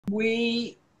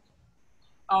We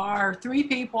are 3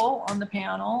 people on the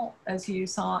panel, as you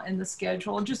saw in the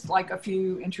schedule, just like a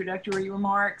few introductory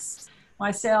remarks.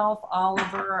 Myself,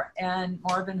 Oliver, and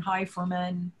Marvin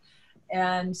Heiferman.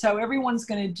 And so everyone's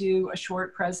going to do a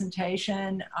short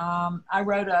presentation. I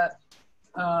wrote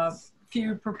a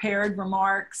few prepared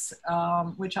remarks,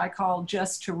 which I call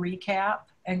just to recap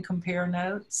and compare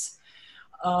notes,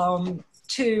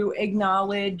 to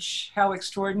acknowledge how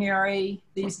extraordinary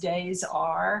these days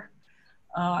are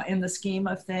in the scheme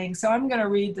of things. So I'm going to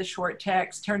read the short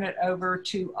text, turn it over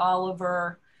to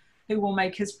Oliver, who will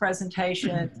make his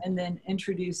presentation, and then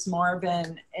introduce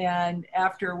Marvin. And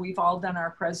after we've all done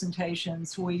our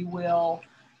presentations, we will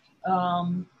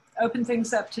open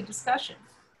things up to discussion.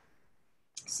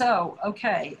 So,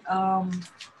 okay,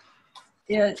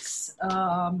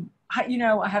 you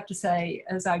know, I have to say,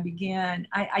 as I began,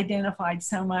 I identified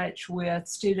so much with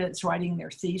students writing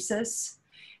their thesis.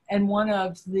 And one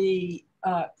of the,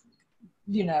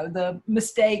 you know, the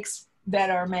mistakes that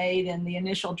are made in the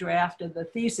initial draft of the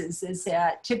thesis is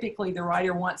that typically the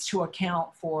writer wants to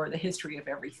account for the history of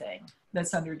everything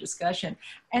that's under discussion.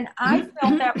 And I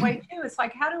felt that way too. It's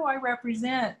like, how do I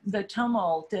represent the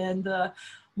tumult and the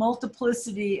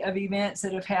multiplicity of events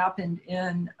that have happened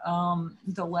in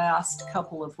the last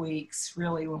couple of weeks,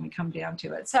 really, when we come down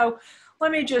to it. So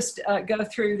let me just go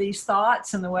through these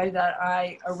thoughts and the way that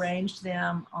I arranged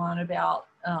them on about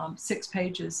 6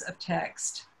 pages of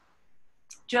text.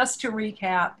 Just to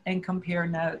recap and compare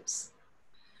notes.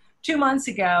 2 months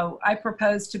ago, I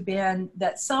proposed to Ben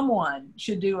that someone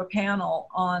should do a panel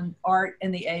on art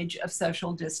in the age of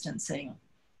social distancing,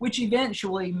 which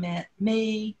eventually meant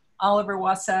me, Oliver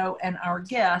Wasow, and our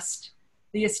guest,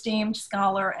 the esteemed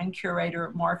scholar and curator,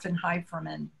 Marvin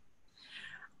Heiferman.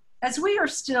 As we are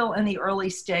still in the early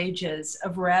stages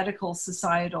of radical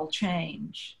societal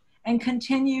change and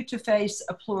continue to face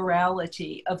a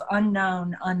plurality of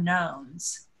unknown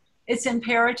unknowns, it's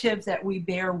imperative that we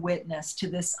bear witness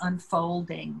to this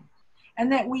unfolding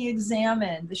and that we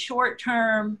examine the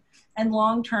short-term and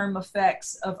long-term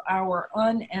effects of our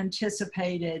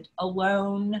unanticipated,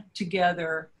 alone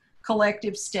together,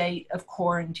 collective state of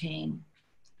quarantine.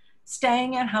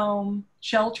 Staying at home,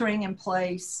 sheltering in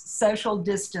place, social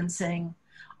distancing,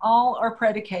 all are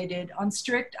predicated on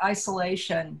strict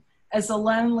isolation as a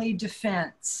lonely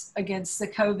defense against the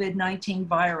COVID-19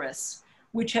 virus,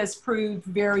 which has proved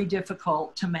very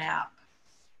difficult to map.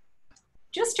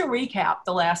 Just to recap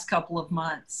the last couple of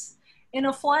months, in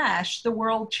a flash, the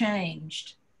world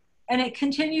changed, and it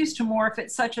continues to morph at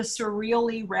such a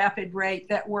surreally rapid rate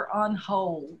that we're on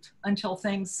hold until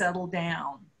things settle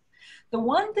down. The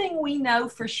one thing we know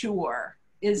for sure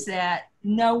is that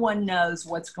no one knows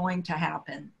what's going to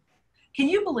happen. Can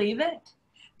you believe it?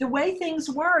 The way things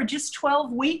were just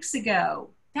 12 weeks ago,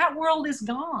 that world is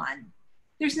gone.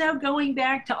 There's no going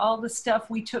back to all the stuff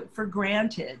we took for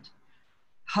granted.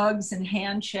 Hugs and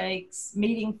handshakes,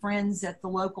 meeting friends at the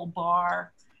local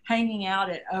bar, hanging out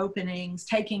at openings,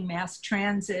 taking mass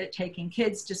transit, taking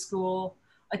kids to school,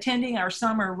 attending our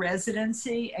summer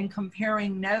residency and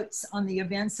comparing notes on the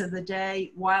events of the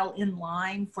day while in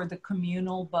line for the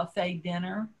communal buffet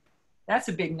dinner. That's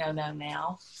a big no-no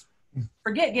now.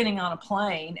 Forget getting on a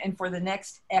plane and for the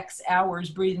next X hours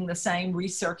breathing the same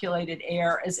recirculated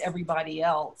air as everybody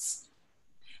else.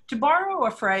 To borrow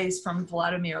a phrase from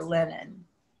Vladimir Lenin,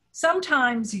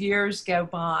 sometimes years go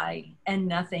by and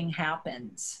nothing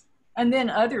happens. And then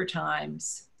other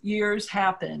times, years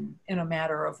happen in a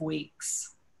matter of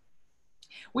weeks.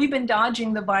 We've been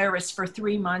dodging the virus for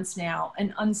 3 months now,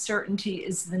 and uncertainty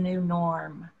is the new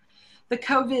norm. The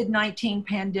COVID-19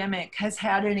 pandemic has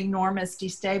had an enormous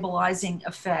destabilizing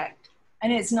effect,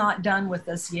 and it's not done with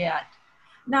us yet.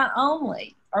 Not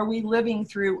only are we living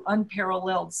through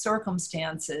unparalleled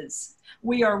circumstances,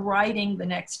 we are writing the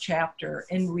next chapter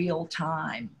in real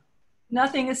time.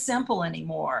 Nothing is simple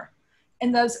anymore.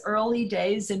 In those early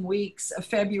days and weeks of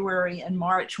February and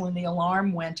March when the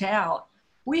alarm went out,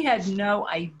 we had no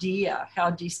idea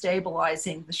how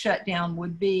destabilizing the shutdown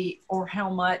would be or how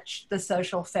much the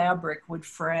social fabric would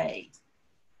fray.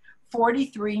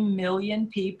 43 million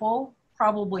people,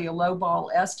 probably a lowball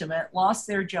estimate, lost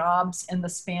their jobs in the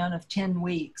span of 10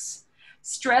 weeks.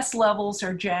 Stress levels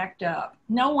are jacked up.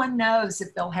 No one knows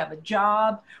if they'll have a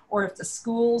job or if the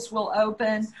schools will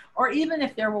open or even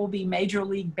if there will be Major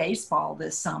League Baseball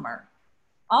this summer.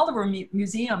 All of our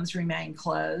museums remain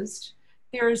closed.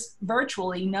 There's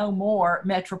virtually no more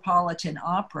Metropolitan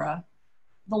Opera.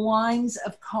 The lines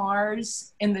of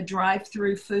cars in the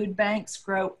drive-through food banks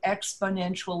grow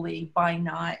exponentially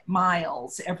by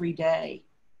miles every day.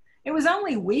 It was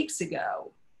only weeks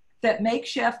ago that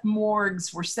makeshift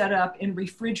morgues were set up in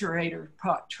refrigerator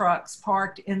trucks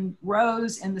parked in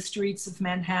rows in the streets of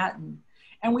Manhattan.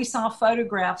 And we saw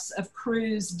photographs of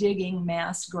crews digging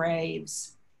mass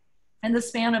graves. In the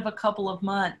span of a couple of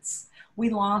months, we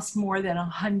lost more than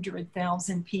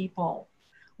 100,000 people.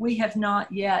 We have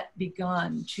not yet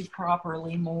begun to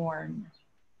properly mourn.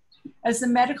 As the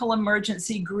medical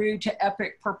emergency grew to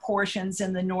epic proportions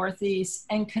in the Northeast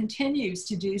and continues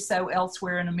to do so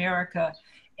elsewhere in America,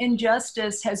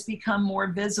 injustice has become more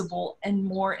visible and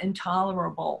more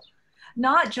intolerable,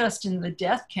 not just in the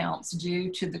death counts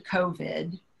due to the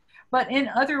COVID, but in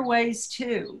other ways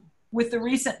too, with the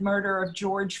recent murder of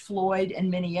George Floyd in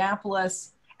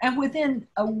Minneapolis, and within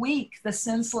a week, the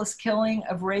senseless killing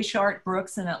of Rayshard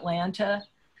Brooks in Atlanta.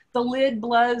 The lid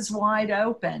blows wide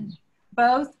open.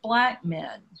 Both Black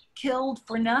men killed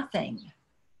for nothing.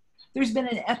 There's been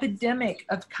an epidemic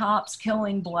of cops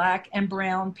killing Black and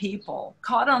brown people,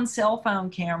 caught on cell phone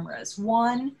cameras,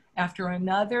 one after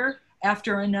another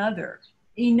after another.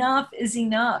 Enough is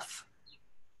enough.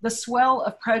 The swell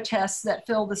of protests that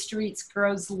fill the streets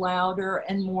grows louder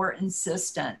and more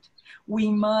insistent. We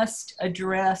must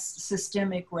address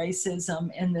systemic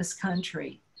racism in this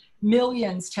country.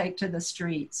 Millions take to the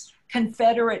streets.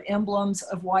 Confederate emblems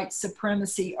of white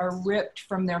supremacy are ripped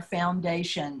from their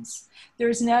foundations.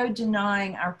 There's no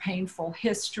denying our painful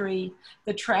history,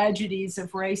 the tragedies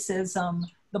of racism,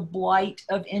 the blight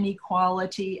of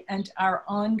inequality, and our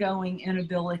ongoing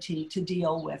inability to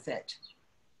deal with it.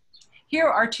 Here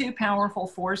are two powerful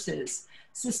forces,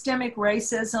 systemic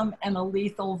racism and a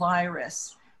lethal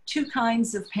virus, two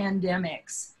kinds of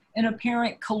pandemics, in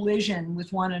apparent collision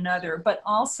with one another, but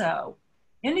also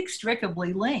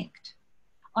inextricably linked.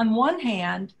 On one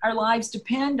hand, our lives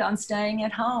depend on staying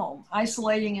at home,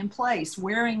 isolating in place,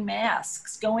 wearing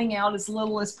masks, going out as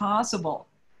little as possible.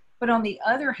 But on the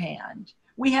other hand,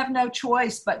 we have no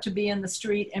choice but to be in the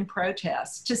street and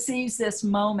protest, to seize this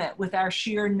moment with our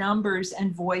sheer numbers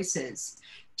and voices,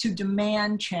 to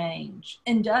demand change.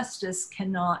 Injustice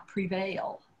cannot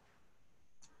prevail.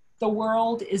 The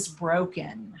world is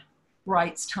broken,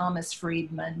 writes Thomas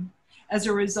Friedman, as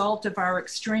a result of our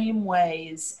extreme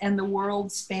ways and the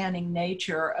world-spanning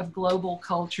nature of global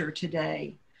culture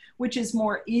today, which is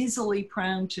more easily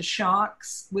prone to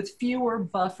shocks with fewer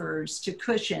buffers to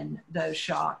cushion those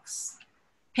shocks.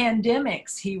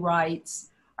 Pandemics, he writes,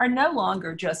 are no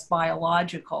longer just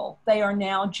biological. They are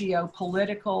now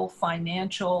geopolitical,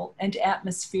 financial, and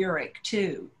atmospheric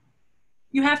too.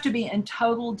 You have to be in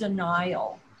total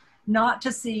denial not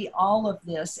to see all of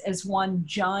this as one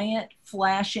giant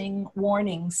flashing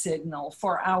warning signal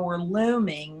for our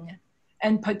looming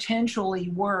and potentially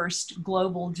worst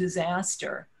global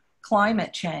disaster,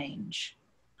 climate change.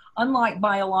 Unlike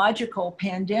biological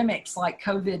pandemics like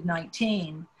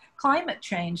COVID-19, climate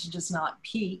change does not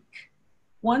peak.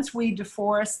 Once we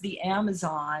deforest the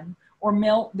Amazon or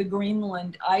melt the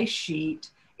Greenland ice sheet,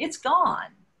 it's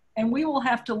gone. And we will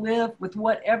have to live with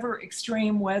whatever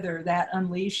extreme weather that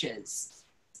unleashes.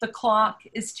 The clock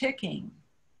is ticking.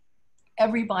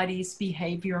 Everybody's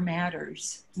behavior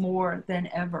matters more than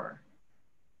ever.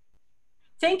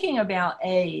 Thinking about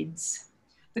AIDS,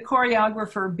 the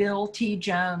choreographer Bill T.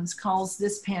 Jones calls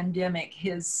this pandemic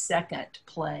his second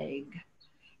plague.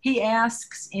 He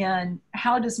asks in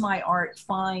How Does My Art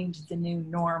Find the New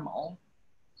Normal?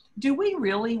 Do we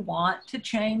really want to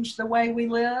change the way we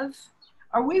live?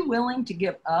 Are we willing to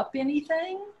give up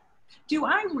anything? Do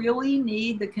I really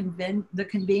need the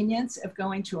convenience of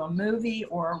going to a movie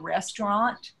or a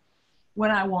restaurant when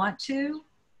I want to?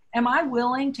 Am I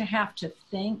willing to have to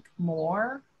think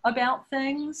more about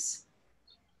things?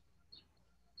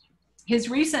 His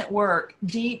recent work,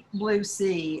 Deep Blue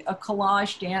Sea, a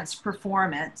collage dance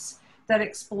performance that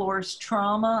explores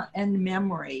trauma and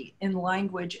memory in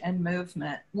language and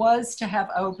movement, was to have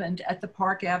opened at the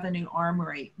Park Avenue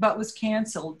Armory, but was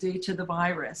canceled due to the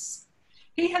virus.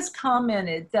 He has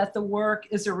commented that the work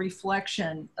is a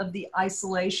reflection of the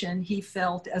isolation he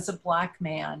felt as a Black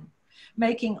man,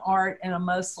 making art in a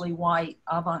mostly white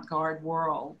avant-garde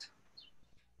world.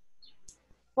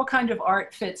 What kind of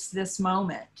art fits this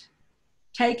moment?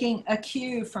 Taking a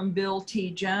cue from Bill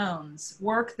T. Jones,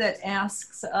 work that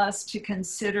asks us to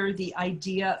consider the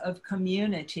idea of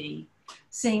community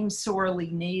seems sorely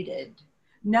needed,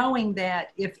 knowing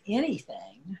that, if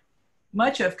anything,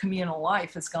 much of communal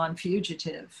life has gone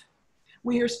fugitive.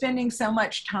 We are spending so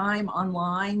much time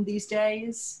online these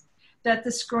days that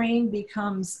the screen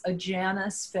becomes a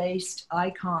Janus-faced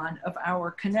icon of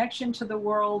our connection to the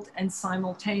world and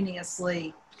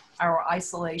simultaneously our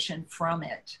isolation from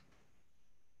it.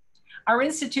 Our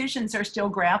institutions are still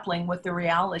grappling with the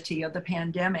reality of the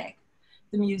pandemic.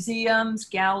 The museums,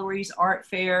 galleries, art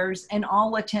fairs, and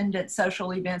all attendant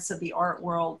social events of the art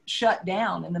world shut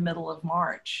down in the middle of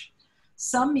March.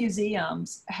 Some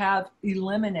museums have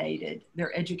eliminated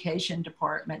their education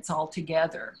departments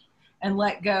altogether and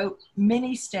let go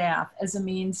many staff as a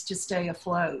means to stay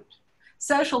afloat.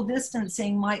 Social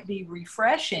distancing might be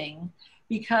refreshing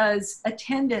because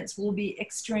attendance will be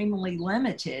extremely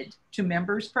limited to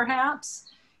members perhaps,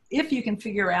 if you can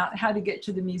figure out how to get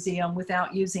to the museum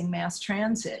without using mass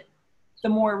transit. The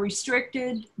more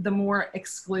restricted, the more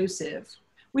exclusive,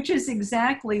 which is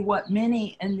exactly what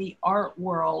many in the art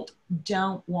world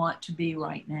don't want to be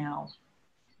right now.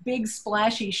 Big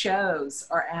splashy shows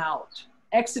are out.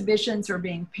 Exhibitions are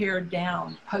being pared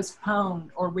down,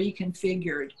 postponed, or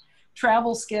reconfigured.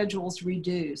 Travel schedules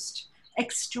reduced.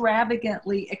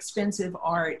 Extravagantly expensive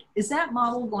art. Is that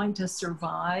model going to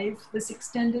survive this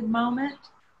extended moment?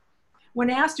 When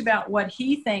asked about what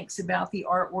he thinks about the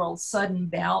art world's sudden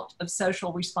bout of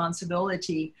social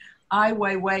responsibility, Ai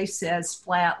Weiwei says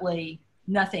flatly,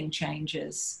 nothing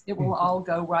changes. It will all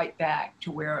go right back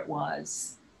to where it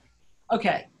was.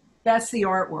 Okay, that's the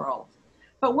art world.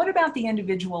 But what about the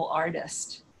individual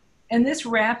artist? In this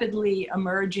rapidly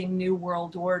emerging new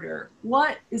world order,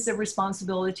 what is the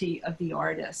responsibility of the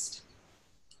artist?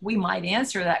 We might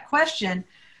answer that question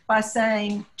by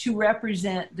saying to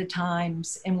represent the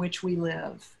times in which we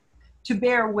live. To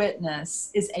bear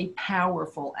witness is a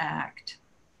powerful act,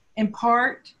 in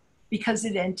part because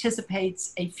it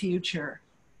anticipates a future.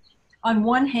 On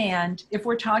one hand, if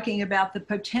we're talking about the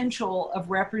potential of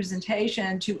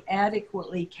representation to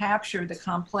adequately capture the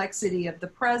complexity of the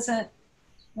present,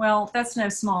 well, that's no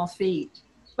small feat.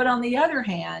 But on the other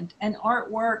hand, an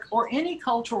artwork or any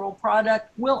cultural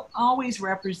product will always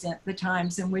represent the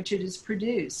times in which it is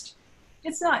produced.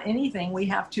 It's not anything we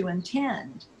have to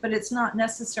intend, but it's not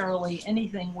necessarily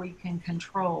anything we can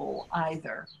control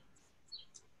either.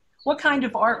 What kind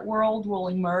of art world will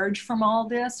emerge from all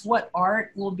this? What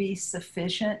art will be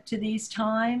sufficient to these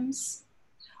times?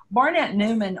 Barnett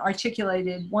Newman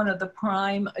articulated one of the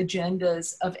prime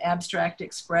agendas of abstract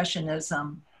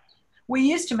expressionism. We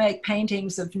used to make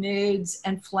paintings of nudes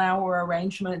and flower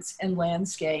arrangements and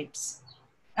landscapes.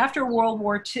 After World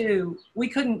War II, we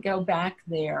couldn't go back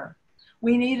there.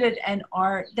 We needed an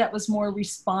art that was more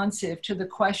responsive to the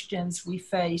questions we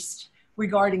faced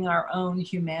regarding our own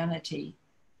humanity.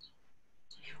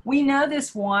 We know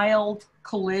this wild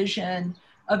collision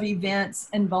of events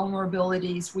and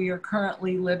vulnerabilities we are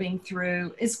currently living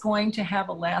through is going to have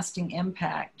a lasting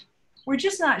impact. We're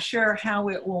just not sure how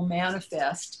it will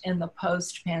manifest in the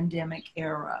post-pandemic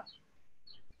era.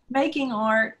 Making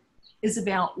art is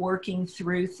about working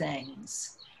through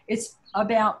things. It's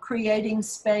about creating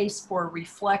space for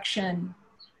reflection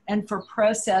and for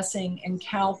processing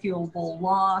incalculable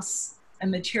loss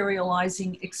and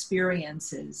materializing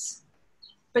experiences.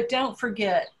 But don't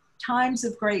forget, times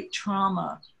of great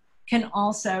trauma can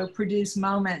also produce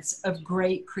moments of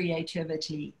great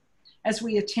creativity as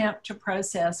we attempt to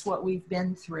process what we've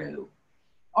been through.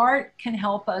 Art can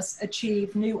help us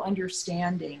achieve new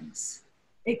understandings.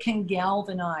 It can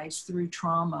galvanize through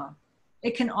trauma.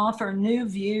 It can offer new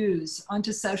views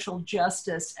onto social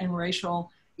justice and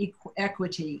racial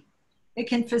equity. It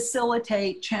can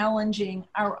facilitate challenging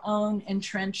our own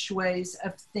entrenched ways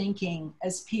of thinking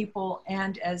as people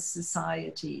and as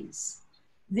societies.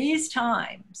 These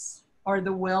times are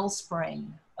the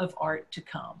wellspring of art to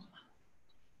come.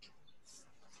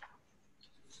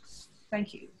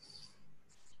 Thank you.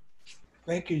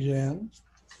 Thank you, Jan.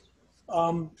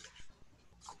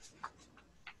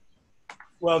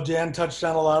 Well, Jan touched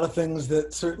on a lot of things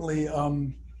that certainly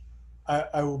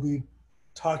I will be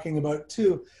talking about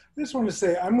too. I just want to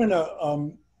say I'm going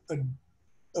to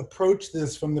approach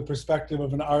this from the perspective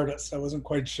of an artist. I wasn't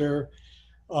quite sure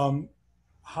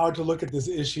how to look at this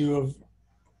issue of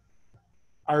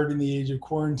art in the age of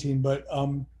quarantine, but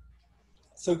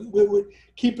so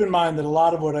keep in mind that a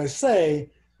lot of what I say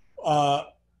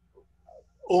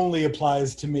only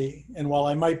applies to me. And while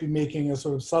I might be making a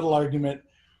sort of subtle argument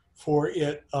for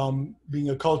it being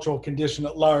a cultural condition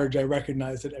at large, I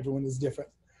recognize that everyone is different,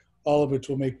 all of which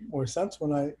will make more sense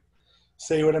when I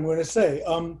say what I'm going to say.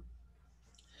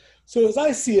 So as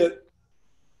I see it,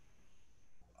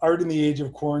 art in the age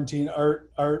of quarantine,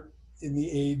 art in the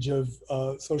age of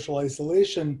social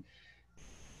isolation,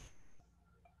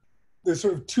 there's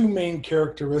sort of two main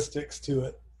characteristics to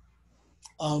it.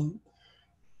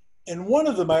 And one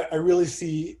of them I really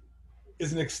see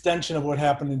is an extension of what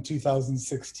happened in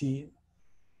 2016.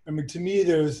 I mean, to me,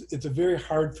 it's very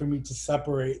hard for me to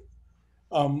separate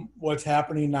what's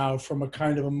happening now from a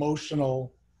kind of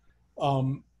emotional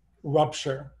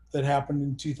rupture that happened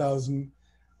in 2016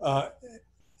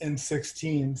 and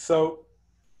 16. So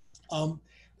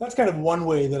that's kind of one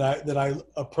way that I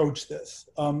approach this.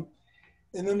 And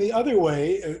then the other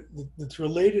way that's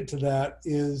related to that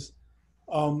is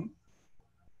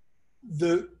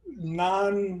the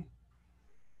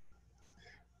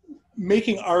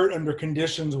making art under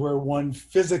conditions where one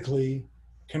physically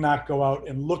cannot go out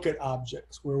and look at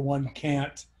objects, where one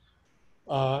can't,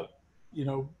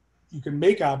 you can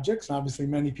make objects, and obviously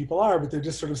many people are, but they're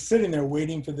just sort of sitting there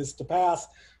waiting for this to pass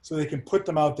so they can put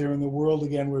them out there in the world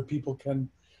again where people can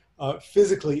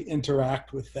physically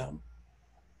interact with them.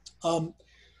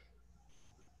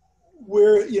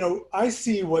 Where, I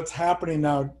see what's happening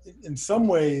now in some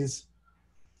ways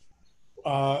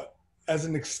as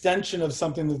an extension of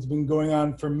something that's been going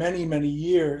on for many, many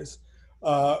years,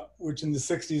 which in the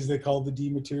 60s they called the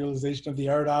dematerialization of the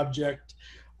art object,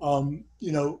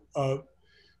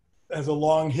 has a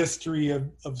long history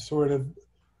of sort of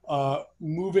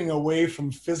moving away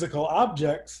from physical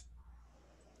objects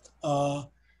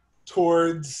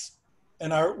towards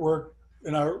an artwork,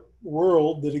 an art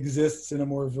world that exists in a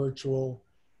more virtual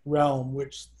realm,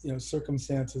 which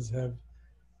circumstances have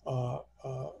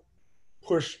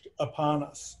pushed upon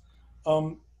us.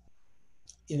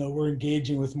 We're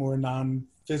engaging with more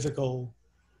non-physical,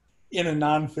 in a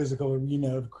non-physical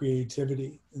arena of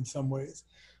creativity in some ways.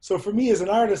 So for me as an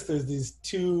artist, there's these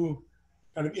two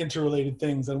kind of interrelated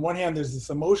things. On one hand, there's this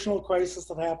emotional crisis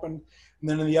that happened, and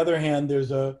then on the other hand,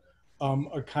 there's a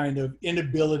kind of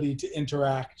inability to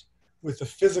interact with the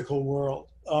physical world.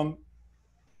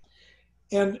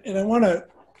 And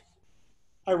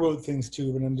I wrote things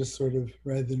too, but I'm just sort of,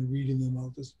 rather than reading them,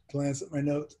 I'll just glance at my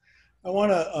notes. I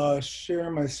want to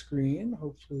share my screen.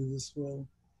 Hopefully this will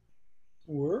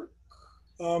work.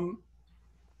 And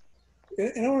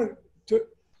I want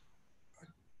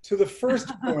to the first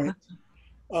point,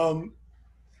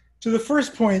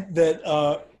 that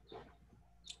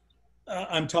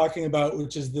I'm talking about,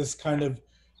 which is this kind of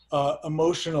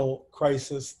emotional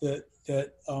crisis that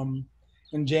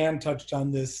and Jan touched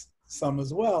on this some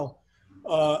as well.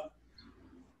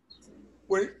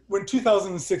 When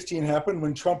 2016 happened,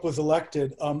 when Trump was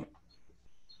elected,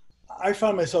 I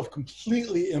found myself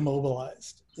completely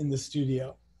immobilized in the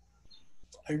studio.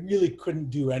 I really couldn't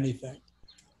do anything.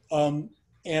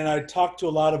 And I talked to a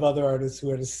lot of other artists who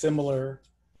had a similar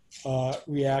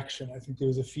reaction. I think there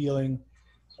was a feeling,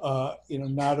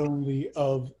 not only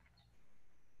of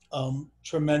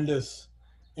tremendous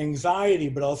anxiety,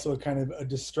 but also a kind of a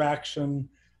distraction,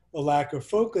 a lack of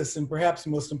focus, and perhaps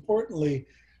most importantly,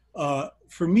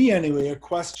 for me anyway, a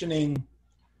questioning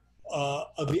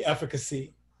of the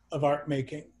efficacy of art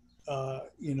making,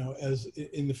 as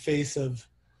in the face of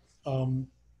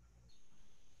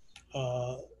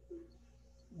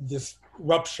this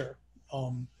rupture,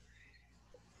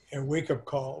 a wake-up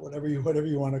call, whatever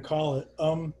you want to call it.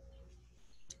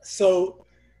 So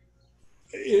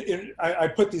I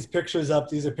put these pictures up.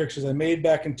 These are pictures I made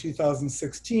back in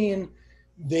 2016.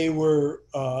 They were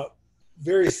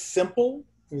very simple.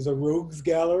 It was a rogues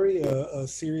gallery, a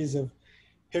series of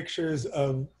pictures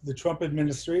of the Trump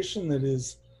administration that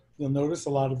is, you'll notice a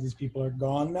lot of these people are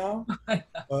gone now.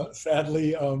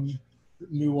 Sadly,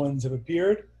 new ones have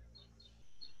appeared.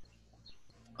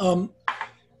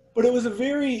 But it was a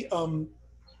very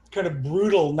kind of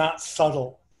brutal, not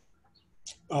subtle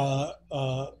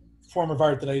form of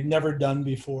art that I had never done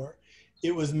before.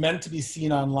 It was meant to be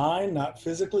seen online, not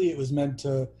physically. It was meant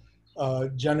to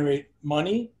generate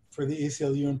money for the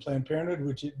ACLU and Planned Parenthood,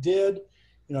 which it did.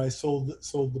 I sold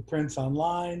the prints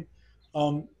online.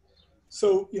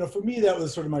 So, for me, that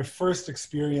was sort of my first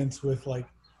experience with like,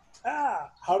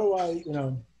 how do I,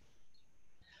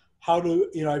 I've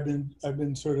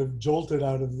been sort of jolted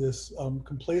out of this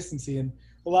complacency, and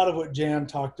a lot of what Jan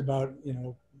talked about,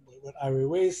 what Ai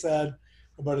Weiwei said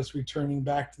about us returning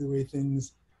back to the way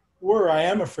things were. I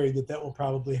am afraid that will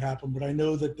probably happen, but I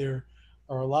know that there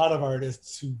are a lot of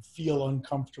artists who feel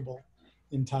uncomfortable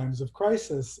in times of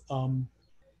crisis,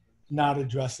 not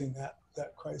addressing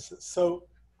that crisis. So,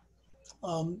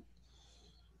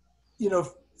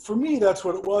 for me, that's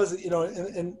what it was,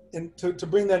 and to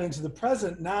bring that into the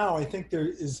present now, I think there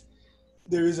is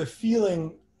a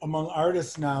feeling among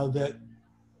artists now that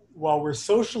while we're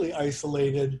socially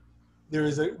isolated,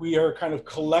 we are kind of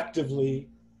collectively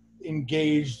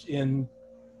engaged in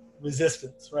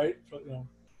resistance, right?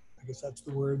 I guess that's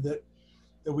the word that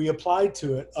we applied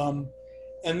to it.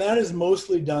 And that is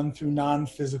mostly done through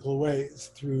non-physical ways,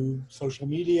 through social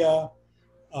media,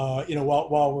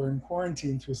 while we're in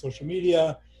quarantine, through social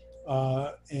media,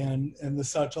 and the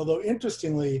such. Although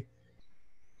interestingly,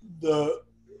 the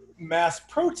mass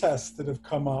protests that have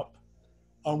come up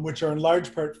which are in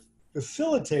large part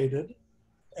facilitated,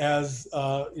 as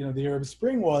the Arab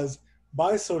Spring was,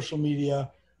 by social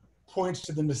media, points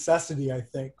to the necessity, I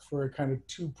think, for a kind of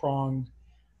two-pronged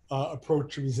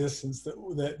approach to resistance,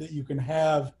 that you can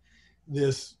have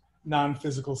this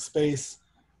non-physical space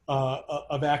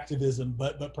of activism,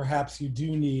 but perhaps you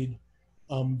do need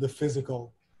the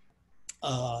physical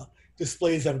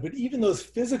displays of it. But even those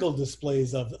physical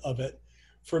displays of it,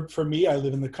 for me, I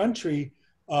live in the country.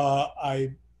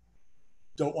 I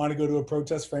don't want to go to a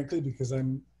protest, frankly, because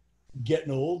I'm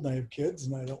getting old and I have kids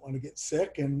and I don't want to get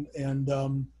sick.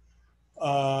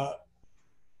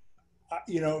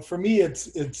 For me,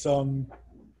 it's sorry,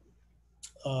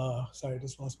 I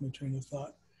just lost my train of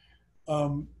thought.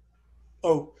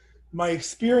 My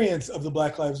experience of the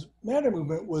Black Lives Matter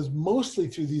movement was mostly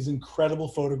through these incredible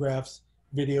photographs,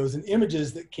 videos, and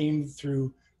images that came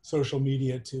through social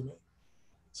media to me.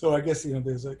 So I guess,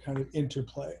 there's a kind of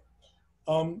interplay.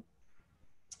 To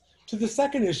the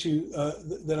second issue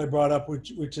that I brought up,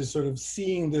 which is sort of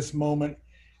seeing this moment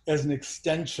as an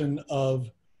extension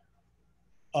of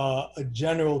a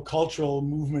general cultural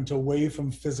movement away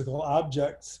from physical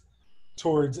objects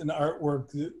towards an art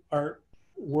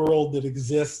world that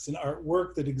exists, an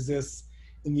artwork that exists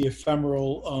in the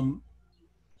ephemeral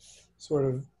sort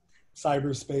of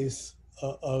cyberspace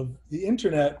of the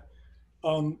internet.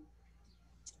 I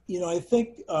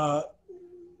think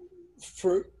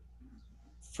for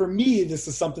me, this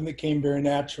is something that came very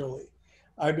naturally.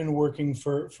 I've been working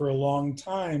for a long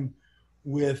time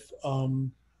with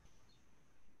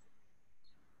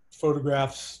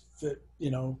photographs that,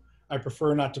 I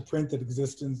prefer not to print, that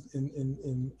exist in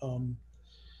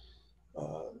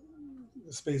the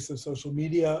space of social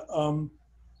media. And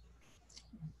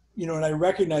I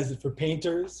recognize that for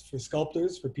painters, for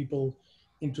sculptors, for people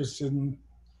interested in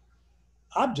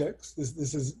objects,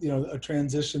 this is, a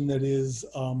transition that is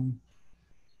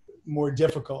more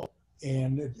difficult,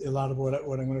 and a lot of what I'm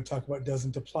going to talk about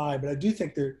doesn't apply. But I do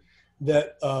think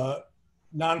that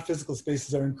non-physical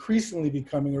spaces are increasingly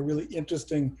becoming a really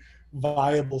interesting,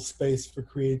 viable space for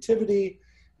creativity.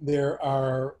 There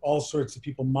are all sorts of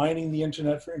people mining the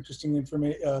internet for interesting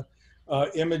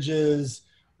images,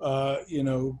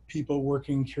 people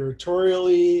working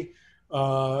curatorially.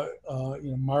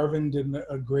 Marvin did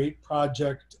a great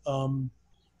project called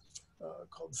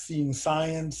Seeing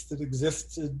Science that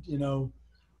existed,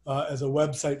 as a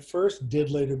website first, did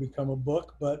later become a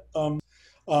book. But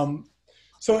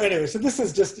so anyway, so this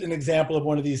is just an example of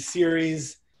one of these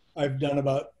series. I've done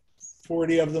about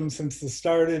 40 of them since this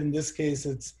started. In this case,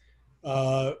 it's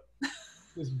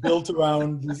built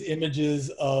around these images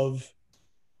of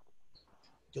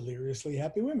deliriously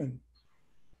happy women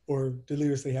or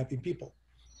deliriously happy people.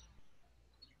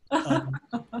 That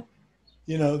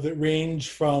range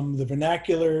from the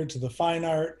vernacular to the fine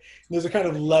art. And there's a kind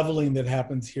of leveling that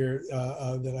happens here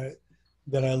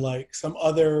that I like. Some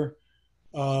other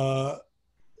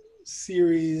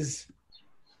series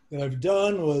that I've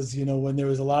done was, when there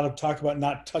was a lot of talk about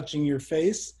not touching your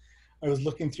face, I was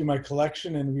looking through my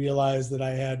collection and realized that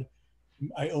I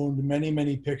owned many,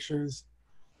 many pictures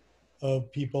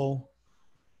of people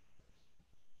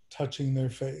touching their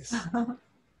face.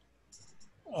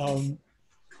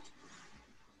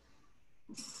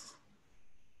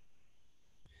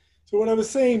 So what I was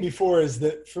saying before is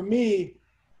that for me,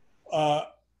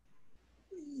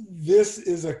 this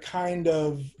is a kind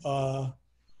of,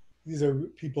 these are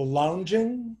people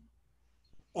lounging.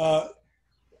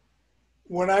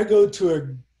 When I go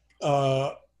to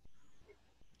a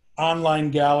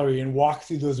online gallery and walk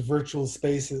through those virtual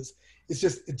spaces,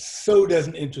 it so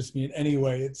doesn't interest me in any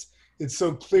way. It's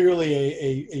so clearly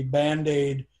a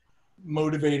Band-Aid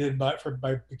motivated by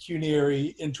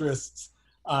pecuniary interests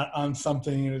on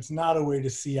something, and it's not a way to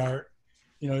see art.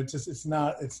 It's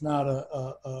not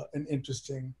an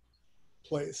interesting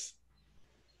place.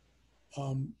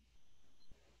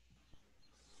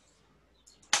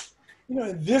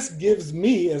 This gives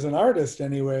me, as an artist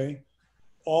anyway,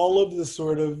 all of the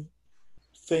sort of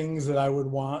things that I would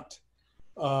want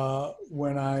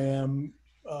when I am,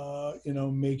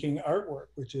 making artwork,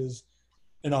 which is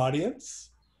an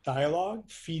audience, dialogue,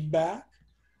 feedback,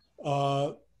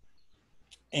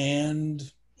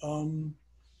 and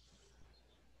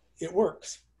it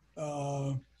works.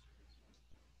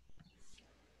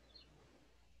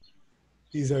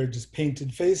 These are just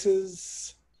painted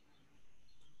faces.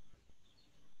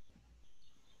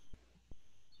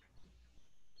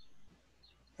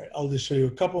 All right, I'll just show you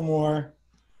a couple more,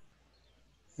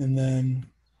 and then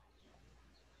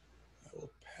I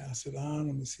will pass it on.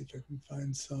 Let me see if I can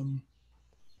find some.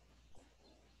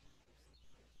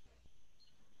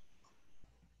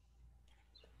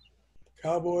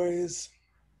 Cowboys.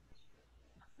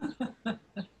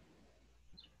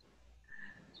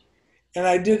 And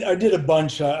I did a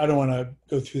bunch. I don't want to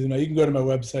go through them now. You can go to my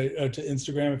website, to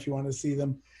Instagram, if you want to see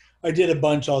them. I did a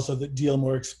bunch also that deal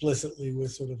more explicitly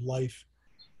with sort of life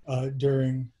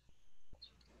during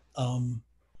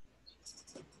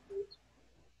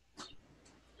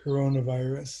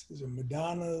coronavirus. These are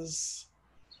Madonnas.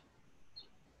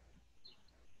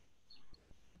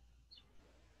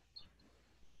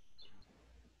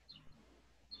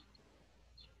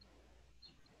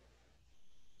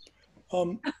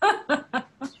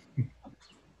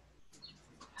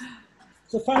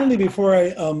 So finally, before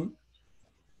I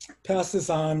pass this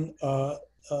on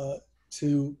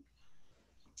to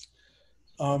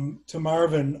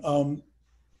Marvin,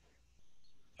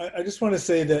 I just want to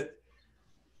say that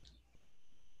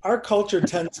our culture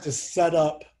tends to set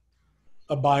up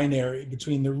a binary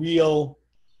between the real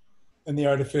and the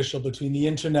artificial, between the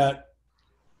internet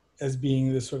as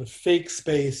being this sort of fake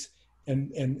space,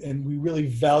 and we really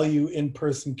value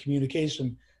in-person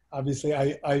communication. Obviously,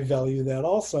 I value that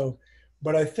also,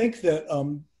 but I think that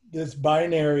this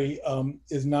binary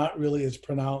is not really as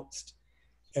pronounced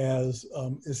as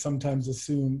is sometimes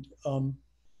assumed.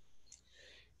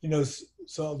 You know,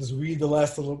 so I'll just read the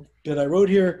last little bit I wrote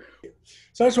here.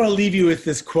 So I just want to leave you with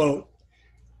this quote.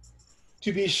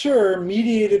 To be sure,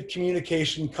 mediated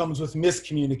communication comes with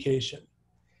miscommunication,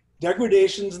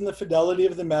 degradations in the fidelity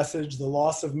of the message, the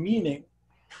loss of meaning.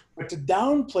 But to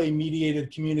downplay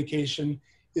mediated communication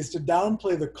is to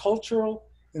downplay the cultural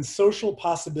and social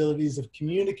possibilities of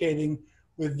communicating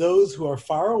with those who are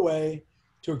far away,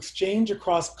 to exchange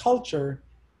across culture,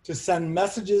 to send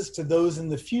messages to those in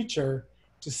the future,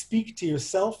 to speak to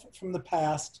yourself from the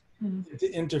past,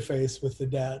 to interface with the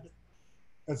dead.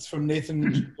 That's from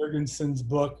Nathan Jurgensen's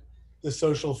book, The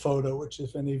Social Photo, which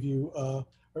if any of you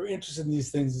are interested in these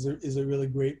things is a really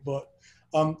great book.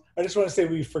 I just want to say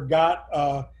we forgot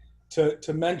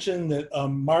to mention that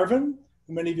Marvin,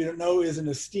 who many of you don't know, is an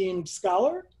esteemed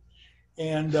scholar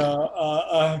and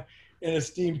an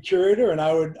esteemed curator, and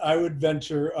I would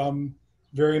venture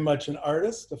very much an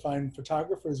artist, a fine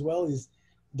photographer as well. He's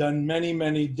done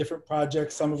many different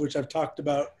projects, some of which I've talked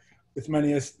about with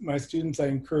many of my students. I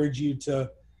encourage you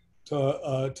to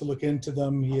look into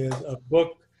them. He has a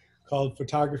book called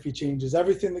Photography Changes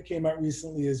Everything that came out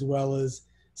recently, as well as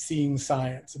Seeing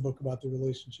Science, a book about the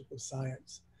relationship of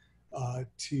science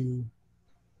to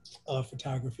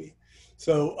photography.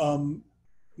 So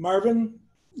Marvin,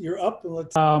 you're up, and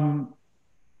let's.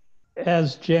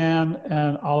 As Jan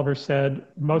and Oliver said,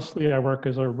 mostly I work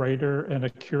as a writer and a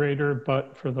curator,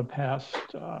 but for the past,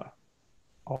 I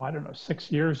don't know,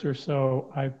 6 years or so,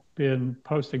 I've been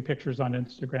posting pictures on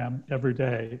Instagram every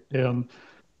day. And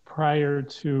prior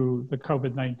to the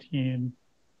COVID-19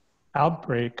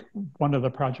 outbreak, one of the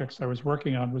projects I was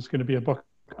working on was going to be a book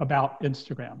about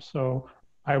Instagram. So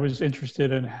I was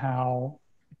interested in how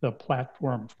the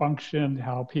platform functioned,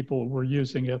 how people were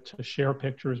using it to share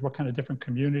pictures, what kind of different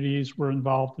communities were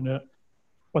involved in it,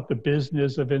 what the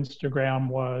business of Instagram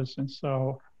was. And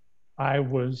so I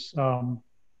was going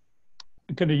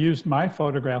to use my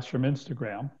photographs from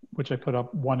Instagram, which I put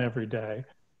up one every day,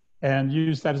 and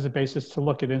use that as a basis to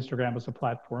look at Instagram as a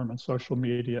platform and social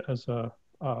media as a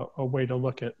way to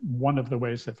look at one of the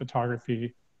ways that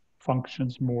photography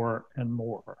functions more and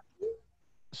more.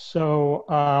 So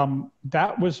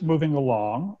that was moving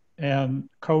along, and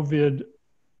COVID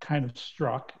kind of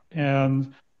struck,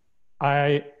 and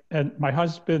I and my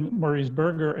husband, Maurice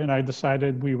Berger, and I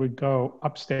decided we would go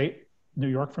upstate New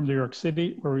York from New York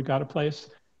City, where we got a place,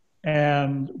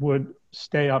 and would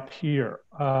stay up here.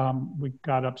 We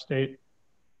got upstate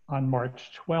on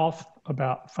March 12th.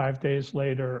 About 5 days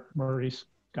later, Maurice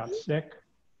got sick,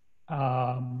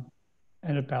 and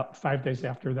about 5 days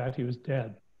after that, he was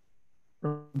dead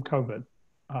from COVID.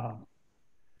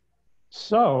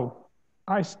 So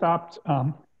I stopped,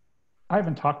 I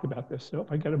haven't talked about this, so if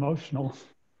I get emotional,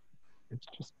 it's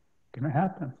just gonna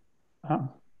happen.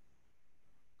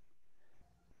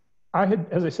 I had,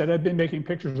 as I said, I'd been making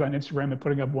pictures on Instagram and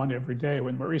putting up one every day.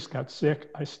 When Maurice got sick,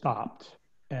 I stopped,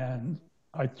 and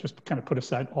I just kind of put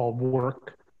aside all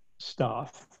work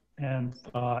stuff and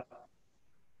thought,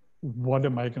 what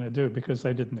am I gonna do? Because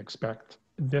I didn't expect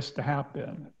this to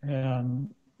happen.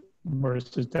 And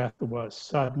Maurice's death was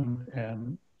sudden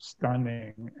and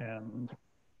stunning, and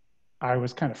I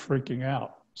was kind of freaking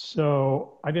out.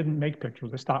 So I didn't make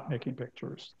pictures. I stopped making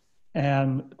pictures.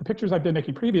 And the pictures I've been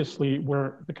making previously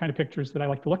were the kind of pictures that I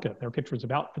like to look at. They're pictures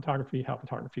about photography, how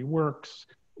photography works,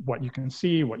 what you can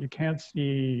see, what you can't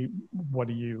see, what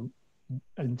do you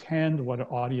intend, what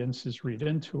audiences read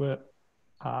into it.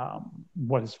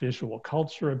 what is visual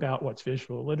culture about, what's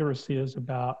visual literacy is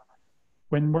about.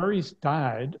 When Maurice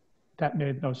died, that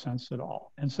made no sense at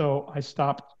all. And so I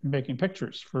stopped making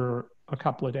pictures for a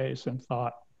couple of days and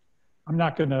thought, I'm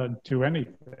not going to do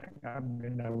anything. I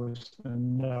mean, I was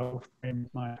in no frame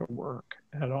of mind to work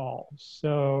at all.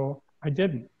 So I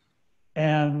didn't.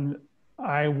 And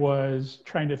I was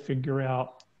trying to figure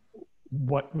out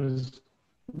what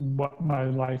my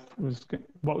life was,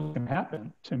 what was going to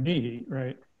happen to me,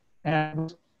 right?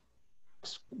 And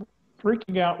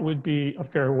freaking out would be a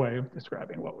fair way of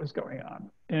describing what was going on.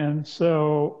 And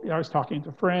so I was talking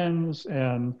to friends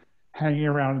and hanging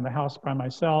around in the house by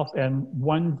myself. And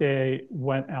one day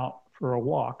went out for a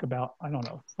walk about, I don't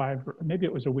know, maybe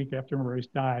it was a week after Maurice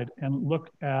died, and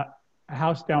looked at a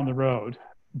house down the road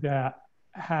that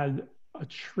had a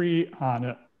tree on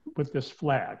it with this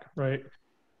flag, right?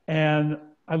 And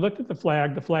I looked at the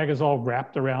flag. The flag is all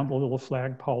wrapped around the little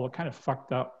flagpole, a kind of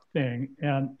fucked up thing.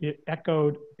 And it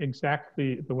echoed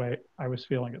exactly the way I was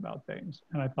feeling about things.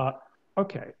 And I thought,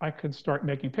 okay, I could start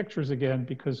making pictures again,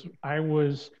 because I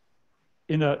was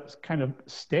in a kind of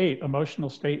emotional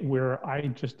state where I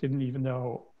just didn't even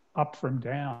know up from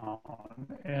down.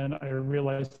 And I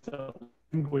realized that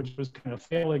language was kind of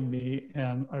failing me.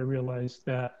 And I realized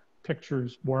that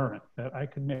pictures weren't, that I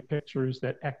could make pictures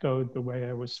that echoed the way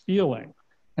I was feeling.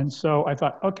 And so I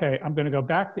thought, okay, I'm going to go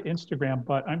back to Instagram,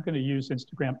 but I'm going to use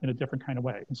Instagram in a different kind of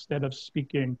way. Instead of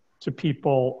speaking to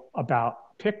people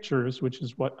about pictures, which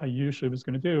is what I usually was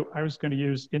going to do, I was going to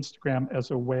use Instagram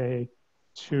as a way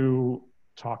to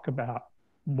talk about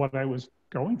what I was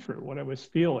going through, what I was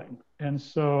feeling. And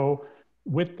so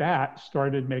with that,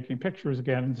 started making pictures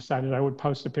again, and decided I would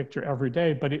post a picture every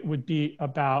day, but it would be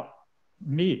about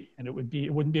me. And it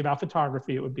wouldn't be about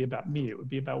photography. It would be about me. It would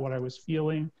be about what I was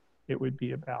feeling. It would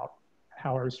be about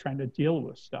how I was trying to deal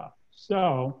with stuff.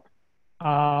 So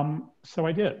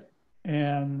I did.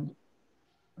 And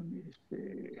let me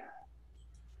see.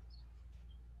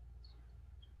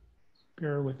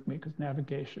 Bear with me, because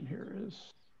navigation here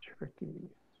is tricky.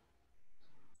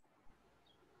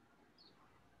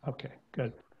 Okay,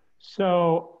 good.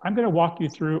 So I'm going to walk you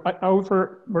through.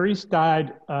 Maurice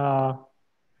died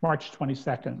March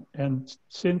 22nd. And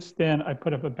since then, I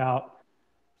put up about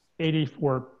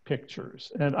 84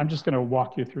 pictures. And I'm just going to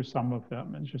walk you through some of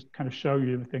them and just kind of show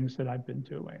you the things that I've been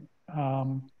doing.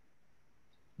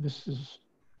 This is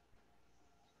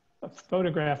a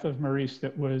photograph of Maurice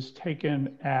that was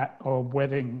taken at a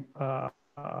wedding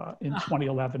in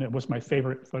 2011. It was my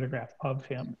favorite photograph of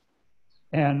him.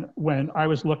 And when I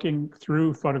was looking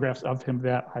through photographs of him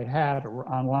that I had or were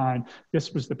online,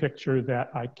 this was the picture that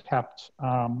I kept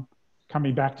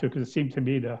coming back to, because it seemed to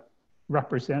me to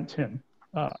represent him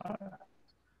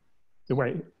the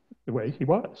way he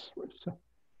was.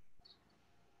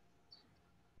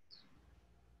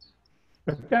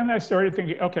 But then I started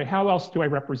thinking, okay, how else do I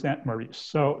represent Maurice?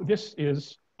 So this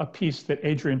is a piece that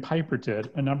Adrian Piper did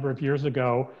a number of years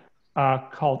ago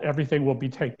called "Everything Will Be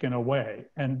Taken Away."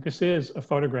 And this is a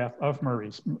photograph of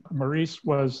Maurice. Maurice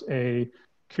was a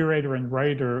curator and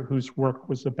writer whose work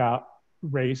was about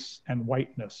race and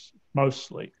whiteness,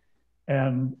 mostly.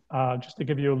 And just to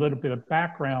give you a little bit of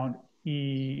background,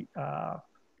 he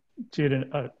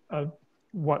did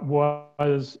what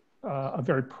was a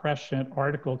very prescient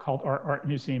article called "Are Art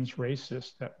Museums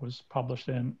Racist?" that was published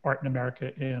in Art in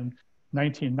America in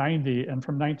 1990. And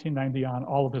from 1990 on,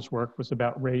 all of his work was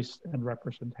about race and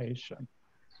representation.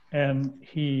 And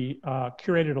he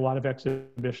curated a lot of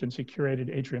exhibitions. He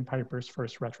curated Adrian Piper's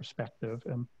first retrospective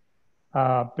and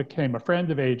became a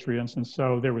friend of Adrian's. And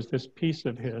so there was this piece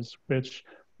of his, which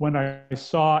when I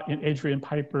saw in Adrian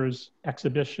Piper's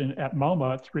exhibition at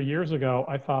MoMA 3 years ago,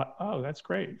 I thought, oh, that's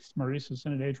great. Maurice is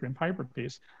in an Adrian Piper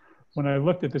piece. When I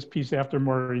looked at this piece after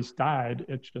Maurice died,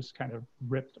 it just kind of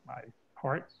ripped my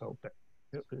heart open.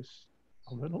 It was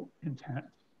a little intense.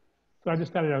 So I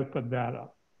decided I would put that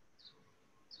up.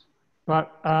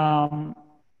 But I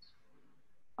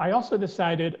also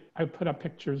decided I would put up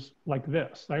pictures like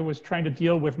this. I was trying to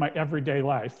deal with my everyday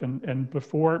life. And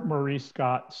before Maurice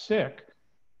got sick,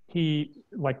 he,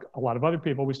 like a lot of other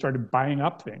people, we started buying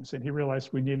up things. And he realized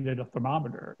we needed a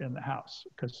thermometer in the house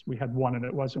because we had one and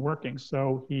it wasn't working.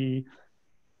 So he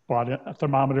bought a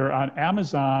thermometer on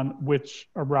Amazon, which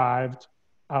arrived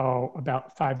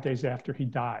about 5 days after he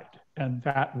died. And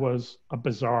that was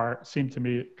seemed to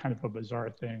me kind of a bizarre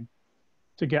thing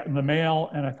to get in the mail.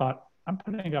 And I thought, I'm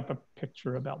putting up a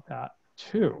picture about that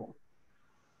too.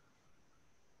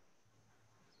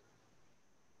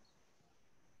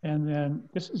 And then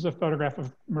this is a photograph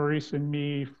of Maurice and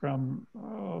me from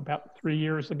about 3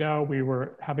 years ago. We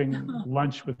were having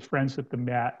lunch with friends at the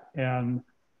Met. And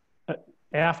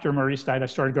after Maurice died, I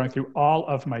started going through all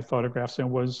of my photographs and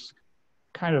was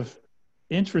kind of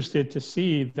interested to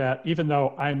see that even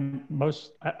though I'm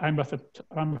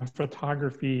a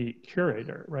photography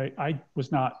curator, right? I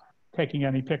was not taking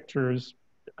any pictures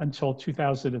until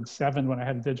 2007 when I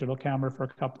had a digital camera for a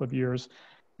couple of years,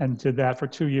 and did that for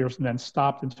 2 years and then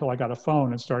stopped until I got a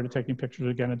phone and started taking pictures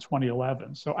again in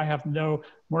 2011. So I have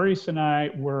Maurice and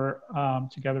I were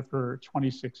together for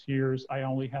 26 years. I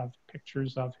only have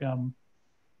pictures of him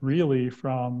really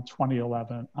from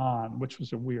 2011 on, which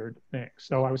was a weird thing.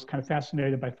 So I was kind of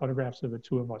fascinated by photographs of the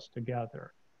two of us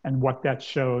together and what that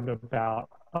showed about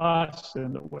us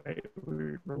and the way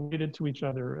we related to each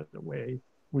other and the way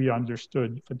we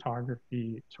understood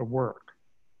photography to work.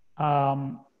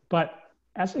 But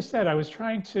as I said, I was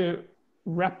trying to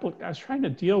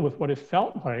deal with what it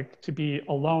felt like to be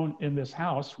alone in this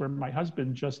house where my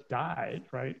husband just died,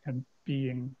 right? And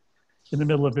being in the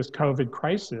middle of this COVID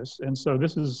crisis. And so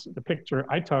this is the picture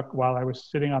I took while I was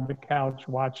sitting on the couch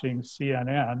watching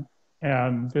CNN.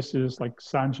 And this is like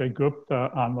Sanjay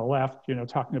Gupta on the left,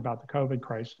 talking about the COVID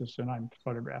crisis. And I'm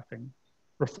photographing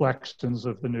reflections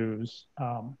of the news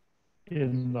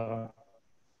in the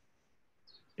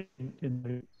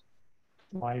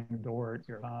sliding door at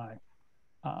your eye.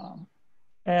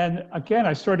 And again,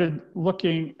 I started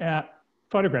looking at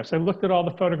photographs. I looked at all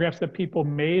the photographs that people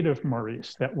made of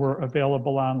Maurice that were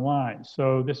available online.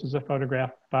 So this is a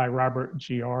photograph by Robert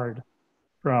Giard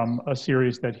from a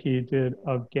series that he did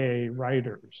of gay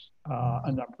writers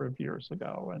a number of years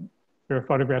ago. And there are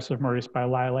photographs of Maurice by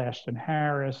Lyle Ashton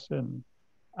Harris and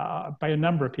by a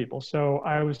number of people. So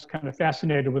I was kind of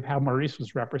fascinated with how Maurice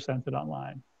was represented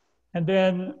online. And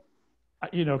then,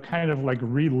 kind of like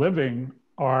reliving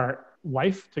our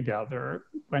life together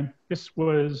when this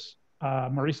was,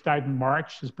 Maurice died in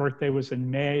March. His birthday was in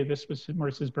May. This was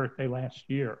Maurice's birthday last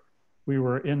year. We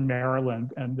were in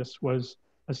Maryland, and this was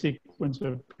a sequence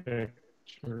of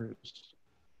pictures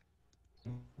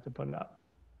to put up.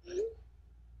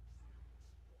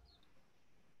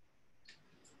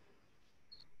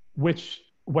 Which,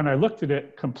 when I looked at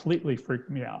it, completely freaked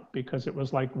me out because it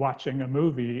was like watching a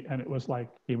movie and it was like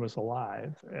he was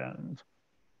alive and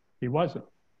he wasn't.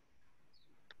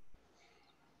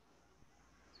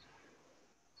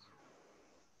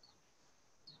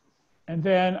 And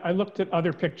then I looked at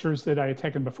other pictures that I had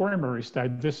taken before Maurice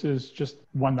died. This is just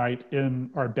one night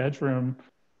in our bedroom.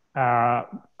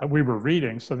 We were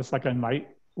reading, so it's like a night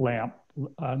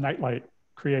light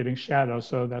creating shadow.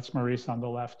 So that's Maurice on the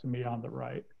left and me on the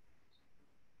right.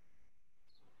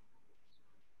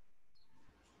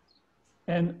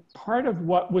 And part of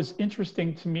what was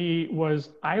interesting to me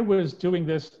was I was doing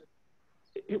this,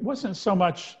 it wasn't so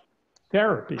much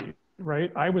therapy,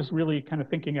 right? I was really kind of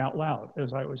thinking out loud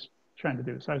as I was trying to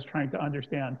do this. I was trying to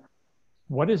understand,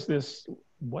 what is this?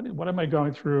 What am I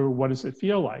going through? What does it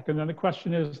feel like? And then the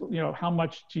question is, how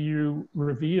much do you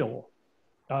reveal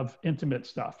of intimate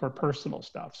stuff or personal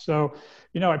stuff? So,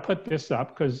 I put this up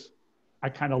because I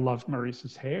kind of loved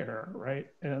Maurice's hair, right?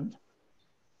 And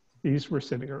these were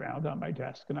sitting around on my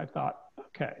desk, and I thought,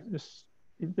 okay, this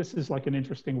is like an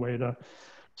interesting way to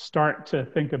start to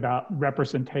think about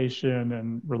representation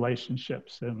and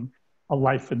relationships and a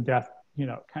life and death,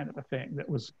 kind of a thing that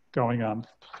was going on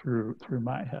through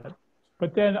my head.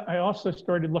 But then I also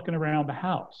started looking around the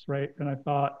house, right? And I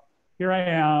thought, here I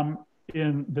am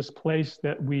in this place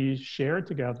that we shared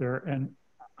together, and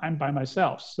I'm by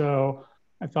myself. So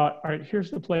I thought, all right, here's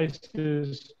the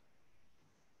places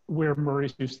where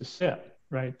Maurice used to sit,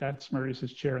 right? That's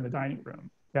Maurice's chair in the dining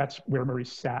room. That's where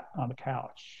Maurice sat on the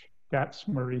couch. That's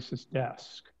Maurice's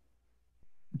desk.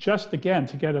 Just again,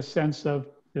 to get a sense of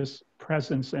this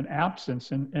presence and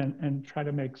absence and try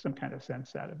to make some kind of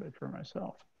sense out of it for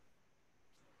myself.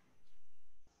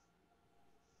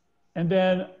 And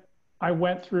then I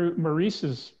went through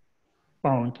Maurice's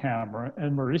phone camera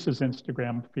and Maurice's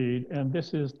Instagram feed, and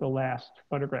this is the last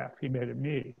photograph he made of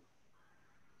me,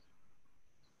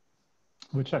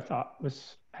 which I thought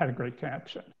had a great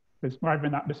caption. Is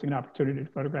Marvin not missing an opportunity to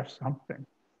photograph something?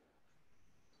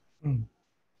 Mm.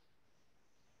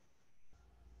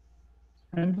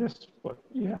 And this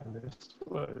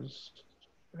was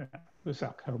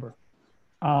October.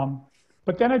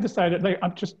 But then I decided,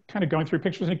 I'm just kind of going through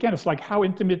pictures. And again, it's like, how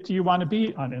intimate do you want to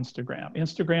be on Instagram?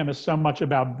 Instagram is so much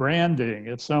about branding.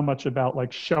 It's so much about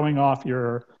like showing off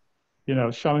your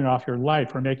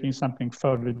life or making something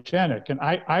photogenic. And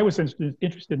I was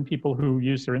interested in people who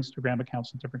use their Instagram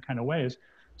accounts in different kind of ways.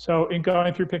 So in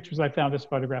going through pictures, I found this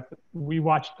photograph. We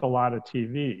watched a lot of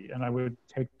TV, and I would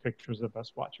take pictures of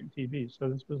us watching TV. So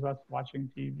this was us watching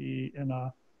TV in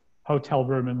a hotel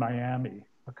room in Miami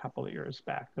a couple of years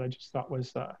back that I just thought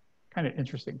was a kind of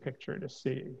interesting picture to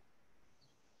see.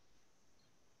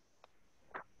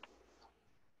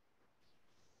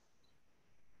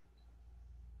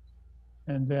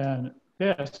 And then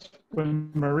this,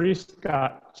 when Maurice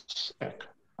got sick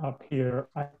up here,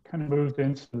 I kind of moved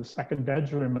into the second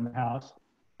bedroom in the house.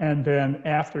 And then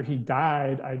after he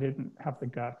died, I didn't have the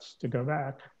guts to go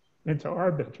back into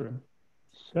our bedroom.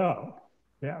 So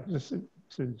yeah, this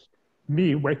is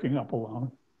me waking up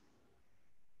alone.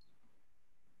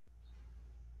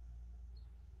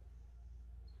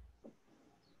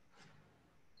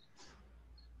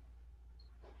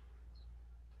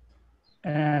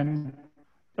 And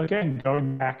again,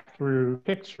 going back through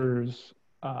pictures,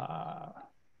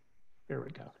 here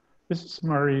we go. This is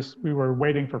Maurice. We were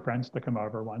waiting for friends to come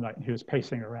over one night, and he was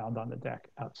pacing around on the deck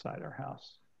outside our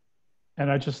house.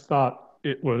 And I just thought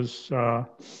it was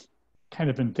kind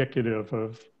of indicative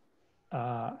of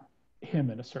him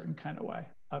in a certain kind of way,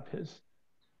 of his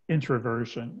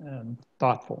introversion and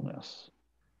thoughtfulness.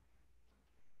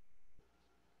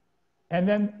 And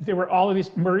then there were all of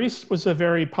these. Maurice was a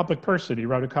very public person. He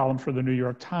wrote a column for the New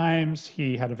York Times.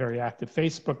 He had a very active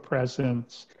Facebook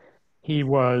presence. He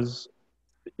was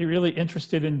really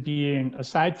interested in being,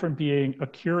 aside from being a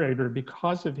curator,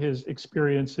 because of his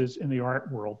experiences in the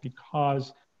art world,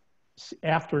 because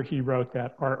after he wrote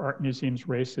that Our Art Museum's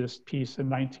Racist piece in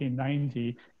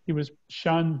 1990, he was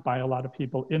shunned by a lot of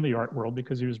people in the art world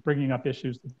because he was bringing up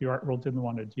issues that the art world didn't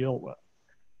want to deal with.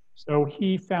 So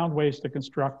he found ways to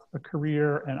construct a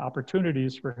career and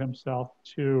opportunities for himself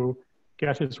to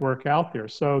get his work out there.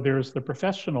 So there's the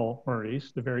professional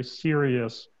Maurice, the very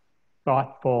serious,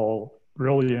 thoughtful,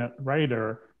 brilliant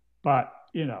writer, but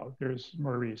you know, there's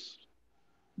Maurice,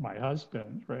 my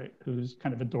husband, right, who's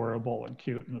kind of adorable and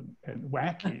cute and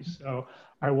wacky. So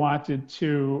I wanted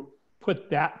to put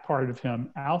that part of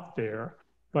him out there,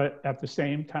 but at the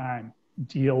same time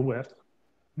deal with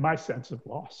my sense of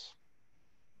loss.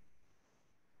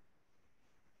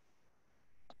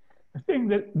 The thing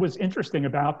that was interesting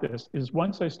about this is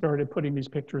once I started putting these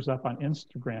pictures up on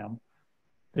Instagram,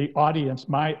 the audience,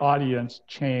 my audience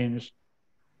changed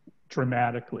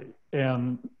dramatically.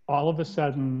 And all of a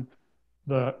sudden,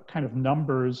 the kind of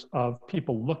numbers of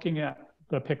people looking at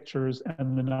the pictures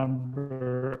and the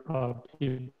number of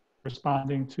people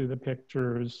responding to the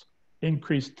pictures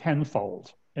increased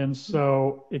tenfold. And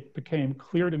so it became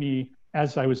clear to me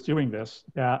as I was doing this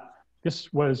that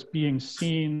this was being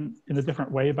seen in a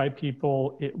different way by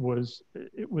people. It was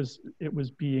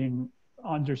being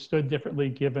understood differently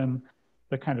given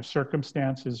the kind of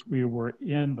circumstances we were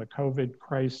in, the COVID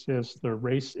crisis, the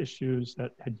race issues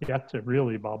that had yet to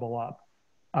really bubble up,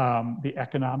 the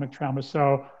economic trauma.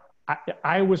 So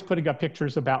I was putting up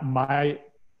pictures about my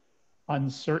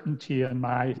uncertainty and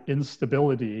my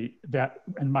instability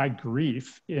and my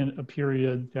grief in a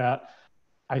period that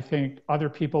I think other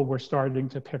people were starting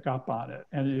to pick up on it.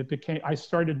 And I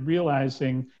started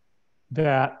realizing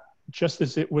that just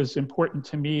as it was important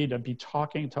to me to be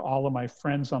talking to all of my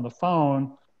friends on the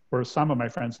phone, or some of my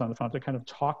friends on the phone, to kind of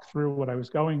talk through what I was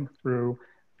going through,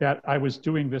 that I was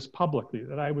doing this publicly,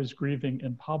 that I was grieving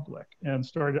in public. And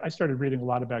I started reading a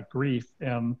lot about grief,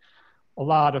 and a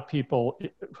lot of people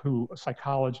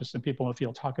psychologists and people in the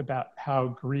field talk about how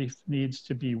grief needs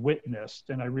to be witnessed.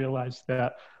 And I realized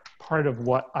that part of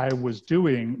what I was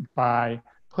doing by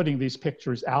putting these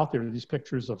pictures out there, these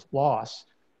pictures of loss,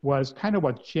 was kind of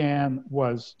what Jan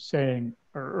was saying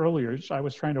earlier. I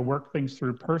was trying to work things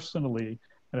through personally,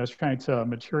 and I was trying to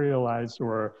materialize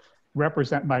or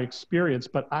represent my experience,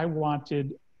 but I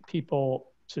wanted people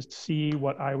to see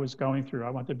what I was going through. I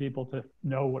wanted people to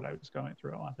know what I was going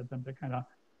through. I wanted them to kind of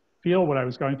feel what I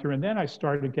was going through. And then I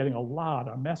started getting a lot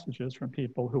of messages from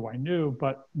people who I knew,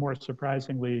 but more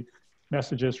surprisingly,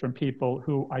 messages from people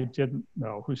who I didn't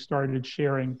know, who started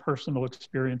sharing personal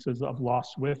experiences of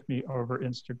loss with me over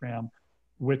Instagram,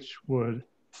 which would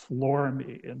floor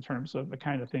me in terms of the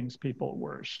kind of things people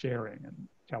were sharing and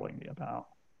telling me about.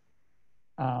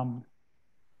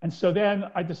 And so then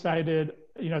I decided,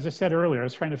 as I said earlier, I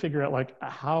was trying to figure out, like,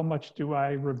 how much do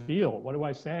I reveal? What do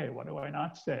I say? What do I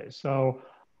not say? So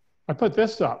I put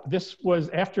this up. This was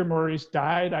after Maurice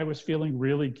died. I was feeling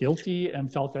really guilty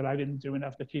and felt that I didn't do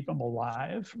enough to keep him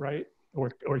alive, right? Or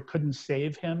couldn't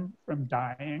save him from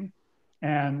dying.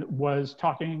 And was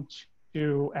talking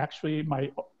to actually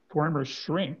my former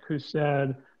shrink, who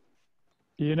said,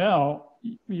 you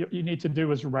need to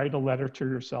do is write a letter to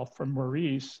yourself from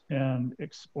Maurice and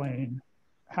explain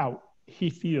how he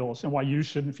feels and why you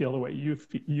shouldn't feel the way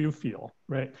you feel,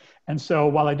 right? And so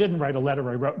while I didn't write a letter,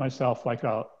 I wrote myself like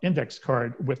a index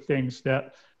card with things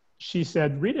that she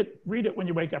said, read it when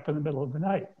you wake up in the middle of the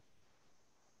night,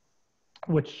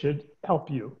 which should help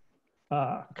you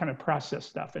kind of process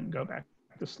stuff and go back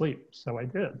to sleep. So I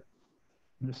did.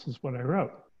 And this is what I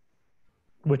wrote,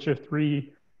 which are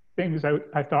 3 things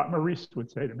I thought Maurice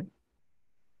would say to me.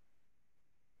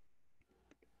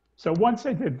 So once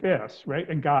I did this, right,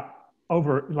 and got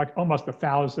over like almost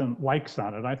 1,000 likes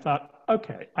on it, I thought,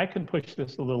 okay, I can push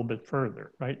this a little bit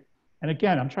further, right? And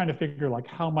again, I'm trying to figure like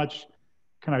how much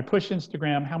can I push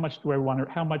Instagram? How much do I want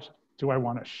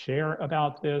to share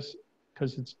about this?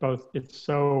 Because it's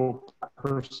so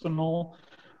personal.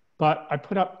 But I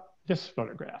put up this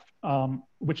photograph,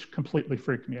 which completely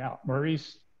freaked me out.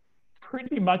 Maurice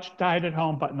pretty much died at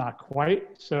home, but not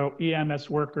quite. So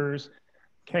EMS workers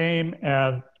came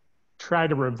and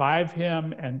tried to revive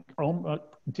him and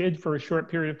did for a short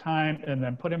period of time, and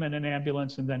then put him in an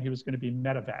ambulance, and then he was going to be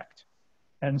medevaced.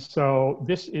 And so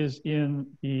this is in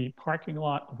the parking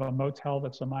lot of a motel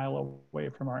that's a mile away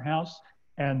from our house.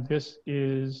 And this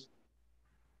is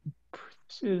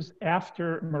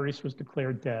after Maurice was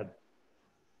declared dead.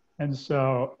 And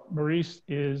so Maurice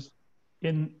is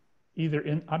I'm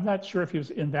not sure if he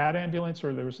was in that ambulance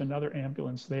or there was another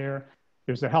ambulance there.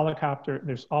 There's a helicopter,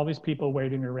 there's all these people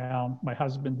waiting around. My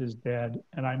husband is dead,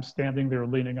 and I'm standing there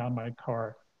leaning on my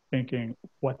car thinking,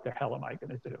 what the hell am I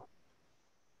gonna do?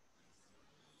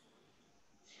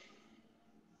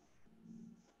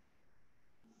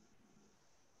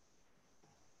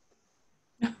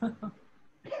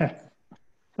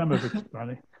 Some of it's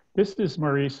funny. This is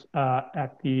Maurice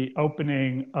at the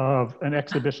opening of an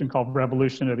exhibition called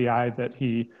Revolution of the Eye that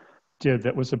he did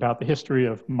that was about the history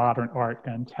of modern art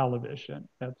and television.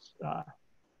 That's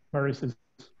Maurice's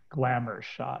glamour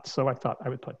shot. So I thought I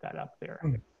would put that up there.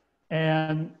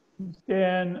 And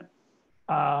then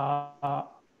I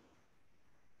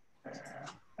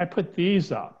put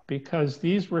these up because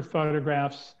these were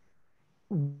photographs.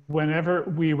 Whenever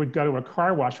we would go to a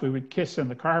car wash, we would kiss in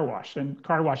the car wash, and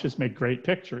car washes make great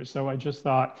pictures. So I just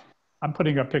thought, I'm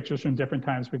putting up pictures from different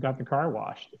times we got the car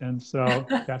washed. And so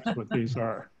that's what these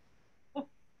are.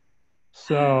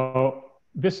 So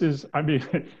this is, I mean,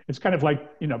 it's kind of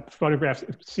like, photographs,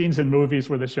 scenes in movies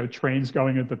where they show trains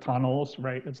going into tunnels,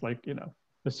 right? It's like,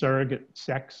 the surrogate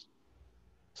sex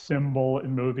symbol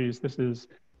in movies. This is,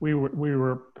 we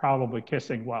were probably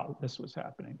kissing while this was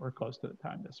happening, or close to the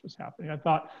time this was happening. I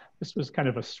thought this was kind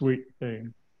of a sweet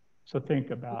thing to think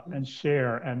about and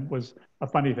share, and was a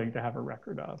funny thing to have a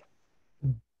record of.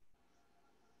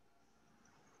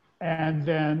 And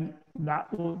then not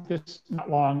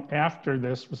long after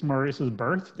this was Maurice's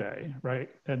birthday, right?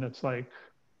 And it's like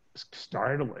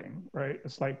startling, right?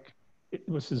 It's like it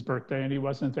was his birthday and he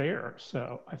wasn't there.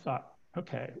 So I thought,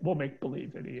 okay, we'll make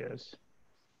believe that he is.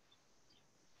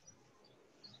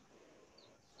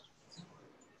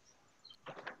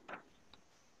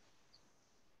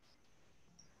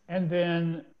 And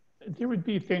then there would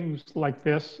be things like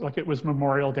this, like it was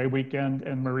Memorial Day weekend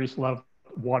and Maurice loved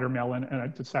watermelon, and I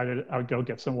decided I would go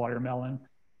get some watermelon,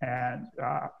 and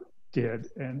did,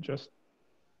 and just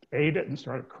ate it and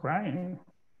started crying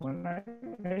when I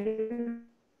ate it.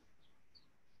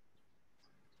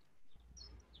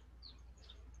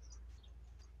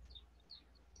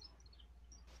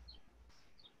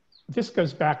 This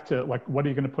goes back to like, what are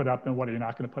you going to put up and what are you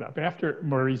not going to put up? After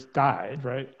Maurice died,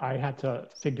 right, I had to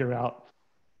figure out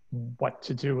what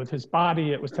to do with his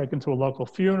body. It was taken to a local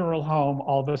funeral home.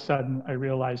 All of a sudden, I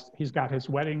realized he's got his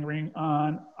wedding ring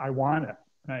on. I want it,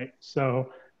 right?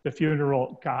 So the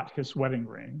funeral got his wedding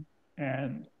ring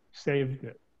and saved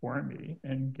it for me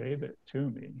and gave it to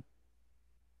me.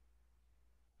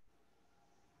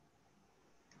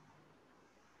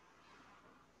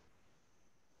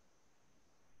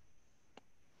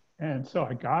 And so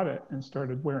I got it and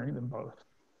started wearing them both.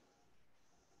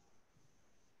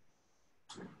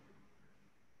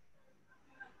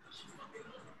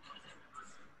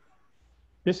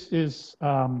 This is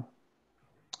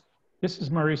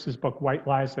Maurice's book, White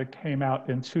Lies, that came out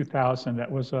in 2000.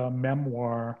 That was a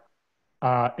memoir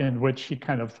in which he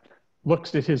kind of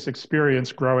looks at his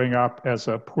experience growing up as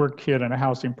a poor kid in a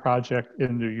housing project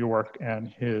in New York, and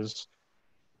his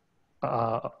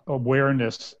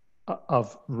awareness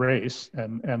of race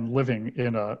and living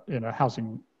in a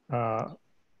housing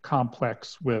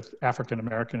complex with African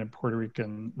American and Puerto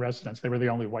Rican residents. They were the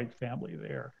only white family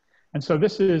there. And so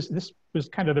this was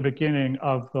kind of the beginning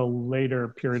of the later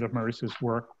period of Maurice's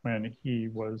work, when he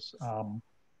was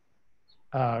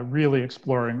really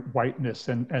exploring whiteness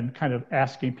and kind of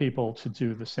asking people to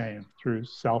do the same through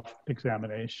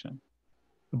self-examination.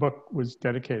 The book was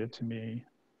dedicated to me.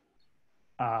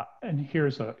 And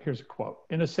here's a quote.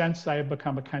 In a sense, I have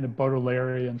become a kind of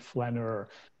Baudelairean flaneur,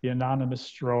 the anonymous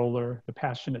stroller, the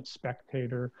passionate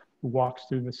spectator who walks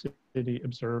through the city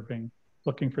observing,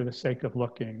 looking for the sake of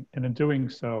looking, and in doing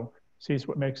so, sees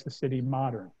what makes the city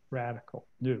modern, radical,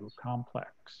 new,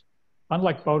 complex.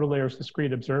 Unlike Baudelaire's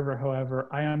discreet observer, however,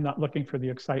 I am not looking for the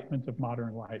excitement of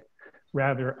modern life.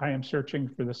 Rather, I am searching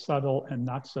for the subtle and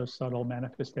not so subtle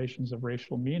manifestations of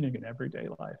racial meaning in everyday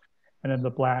life, and in the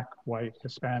Black, white,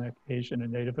 Hispanic, Asian,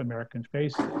 and Native American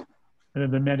faces, and in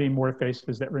the many more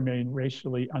faces that remain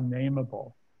racially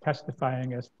unnameable,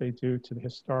 testifying as they do to the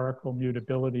historical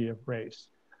mutability of race.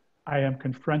 I am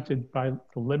confronted by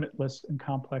the limitless and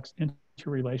complex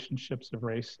interrelationships of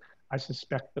race. I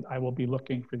suspect that I will be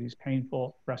looking for these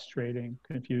painful, frustrating,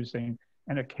 confusing,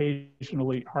 and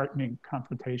occasionally heartening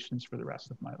confrontations for the rest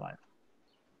of my life.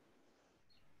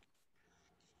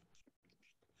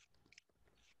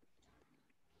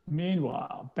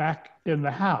 Meanwhile, back in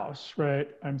the house, right,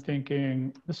 I'm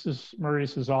thinking, this is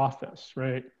Maurice's office,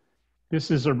 right? This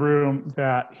is a room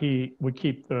that he would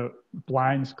keep the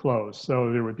blinds closed, so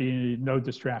there would be no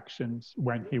distractions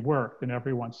when he worked. And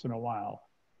every once in a while,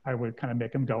 I would kind of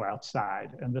make him go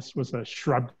outside. And this was a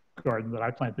shrub garden that I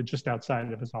planted just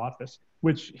outside of his office,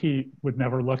 which he would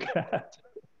never look at.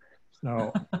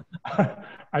 So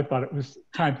I thought it was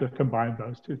time to combine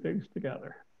those two things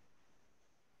together.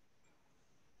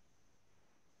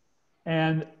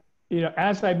 And, you know,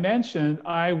 as I mentioned,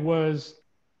 I was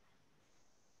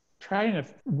trying to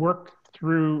work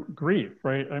through grief,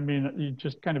 right? I mean, you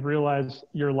just kind of realize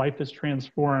your life is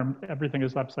transformed. Everything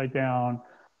is upside down.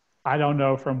 I don't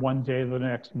know from one day to the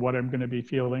next what I'm going to be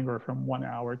feeling, or from 1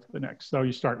 hour to the next. So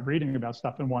you start reading about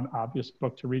stuff. And one obvious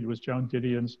book to read was Joan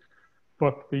Didion's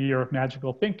book, The Year of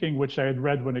Magical Thinking, which I had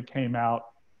read when it came out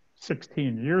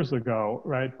 16 years ago,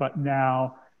 right? But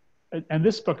now, and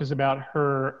this book is about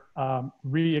her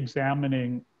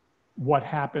re-examining what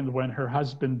happened when her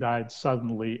husband died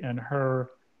suddenly, and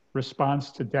her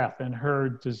response to death, and her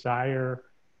desire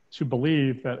to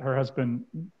believe that her husband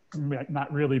might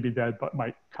not really be dead, but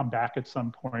might come back at some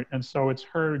point. And so it's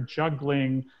her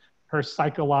juggling her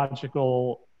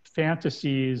psychological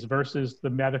fantasies versus the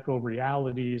medical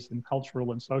realities and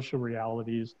cultural and social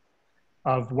realities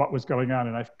of what was going on.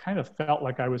 And I kind of felt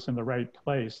like I was in the right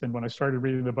place. And when I started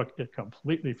reading the book, it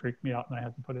completely freaked me out and I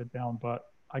had to put it down, but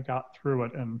I got through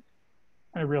it and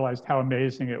I realized how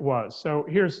amazing it was. So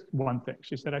here's one thing.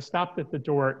 She said, I stopped at the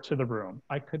door to the room.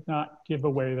 I could not give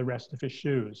away the rest of his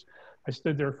shoes. I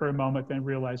stood there for a moment, then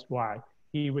realized why.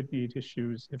 He would need his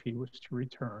shoes if he was to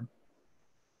return.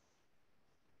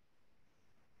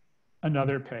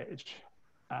 Another page.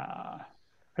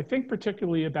 I think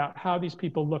particularly about how these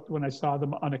people looked when I saw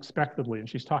them unexpectedly. And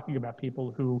she's talking about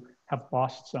people who have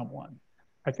lost someone.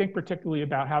 I think particularly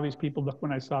about how these people looked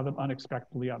when I saw them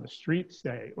unexpectedly on the street,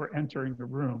 say, or entering the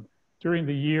room. During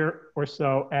the year or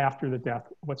so after the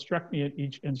death, what struck me in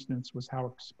each instance was how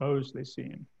exposed they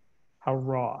seemed, how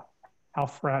raw, how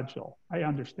fragile. I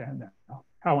understand that now,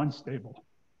 how unstable.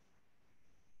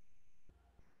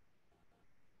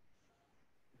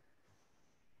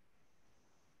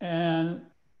 And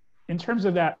in terms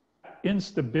of that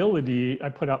instability, I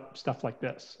put up stuff like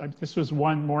this. This was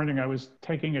one morning I was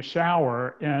taking a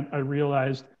shower and I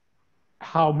realized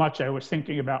how much I was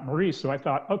thinking about Maurice. So I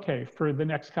thought, okay, for the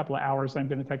next couple of hours, I'm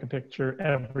going to take a picture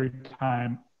every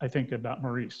time I think about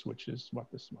Maurice, which is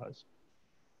what this was.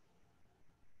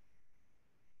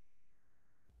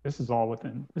 This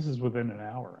is within an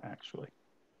hour, actually.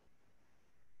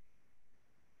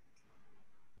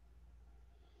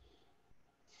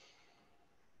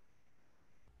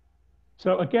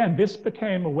 So again, this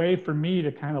became a way for me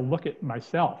to kind of look at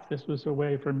myself. This was a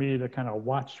way for me to kind of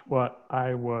watch what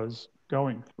I was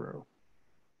going through.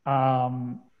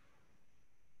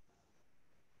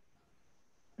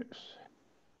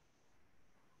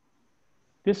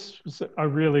 This was a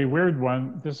really weird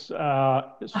one. This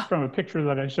is from a picture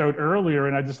that I showed earlier,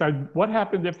 and I decided what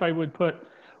happened if I would put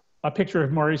a picture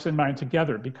of Maurice and mine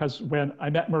together, because when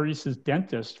I met Maurice's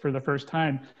dentist for the first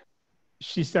time,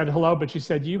 she said hello, but she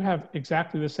said, you have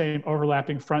exactly the same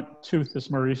overlapping front tooth as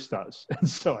Maurice does. And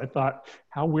so I thought,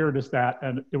 how weird is that?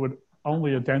 And it would,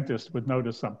 only a dentist would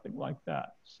notice something like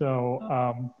that.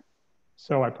 So,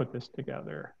 so I put this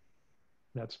together.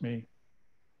 That's me.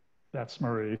 That's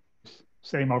Maurice.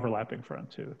 Same overlapping front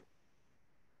tooth.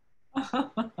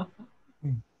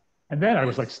 And then I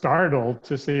was like startled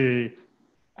to see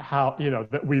how, you know,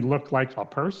 that we looked like a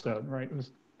person, right? It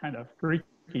was kind of freaky.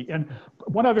 And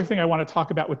one other thing I want to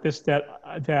talk about with this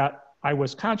that I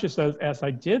was conscious of as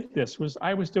I did this was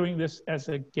I was doing this as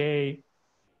a gay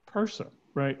person,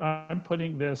 right? I'm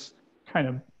putting this kind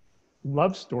of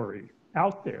love story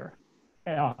out there.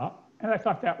 And I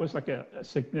thought that was like a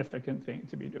significant thing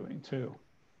to be doing too.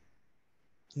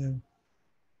 Yeah.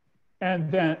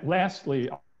 And then lastly,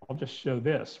 I'll just show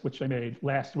this, which I made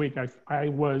last week. I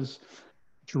was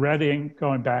dreading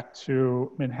going back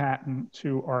to Manhattan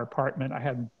to our apartment. I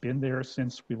hadn't been there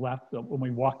since we left. When we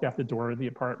walked out the door of the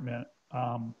apartment,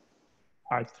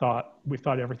 we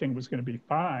thought everything was going to be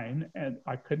fine. And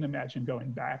I couldn't imagine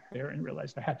going back there and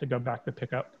realized I had to go back to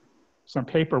pick up some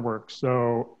paperwork.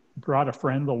 So brought a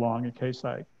friend along in case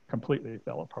I completely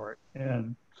fell apart.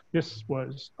 And this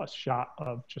was a shot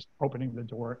of just opening the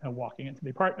door and walking into the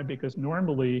apartment, because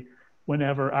normally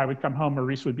whenever I would come home,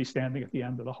 Maurice would be standing at the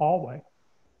end of the hallway.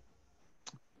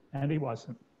 And he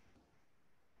wasn't.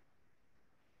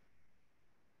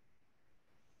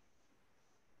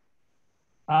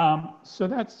 So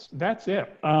that's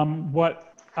it.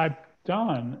 What I've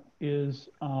done is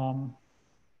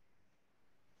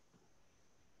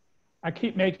I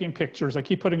keep making pictures. I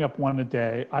keep putting up one a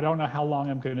day. I don't know how long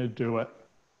I'm going to do it.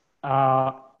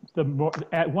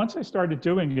 Once I started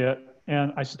doing it,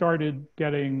 and I started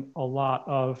getting a lot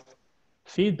of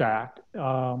feedback,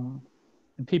 and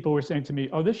people were saying to me,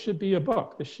 "Oh, this should be a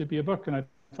book. This should be a book." And I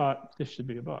thought, this should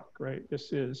be a book, right?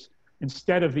 This is,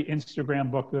 instead of the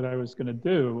Instagram book that I was going to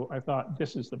do, I thought,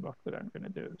 this is the book that I'm going to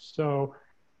do. So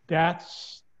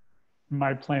that's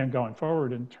my plan going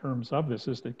forward in terms of this,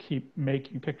 is to keep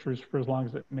making pictures for as long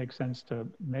as it makes sense to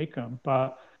make them.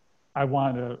 But I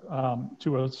want to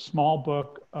do a small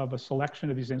book of a selection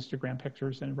of these Instagram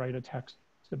pictures and write a text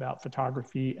about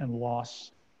photography and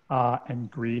loss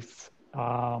and grief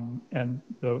and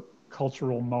the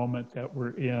cultural moment that we're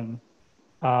in.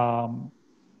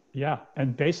 Yeah,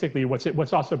 and basically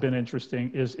what's also been interesting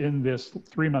is in this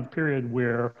 3-month period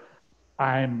where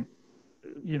I'm,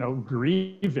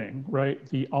 grieving, right?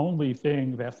 The only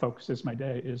thing that focuses my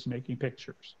day is making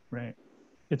pictures, right?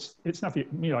 It's not the,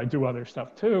 I do other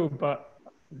stuff too, but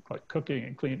like cooking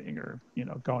and cleaning or,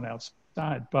 going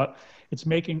outside, but it's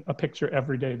making a picture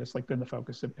every day that's like been the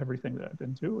focus of everything that I've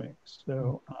been doing.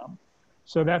 So,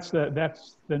 so that's the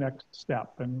next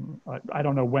step. And I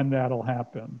don't know when that'll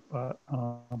happen, but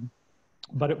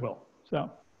it will.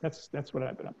 So that's what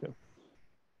I've been up to.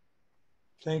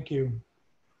 Thank you,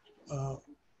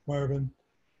 Marvin.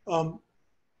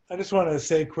 I just want to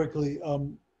say quickly,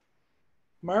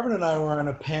 Marvin and I were on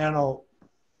a panel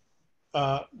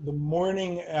the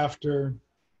morning after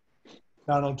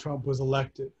Donald Trump was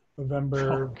elected,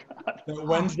 November,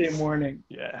 Wednesday morning.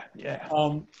 Yeah.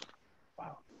 Wow.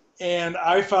 And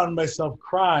I found myself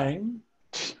crying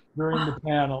during the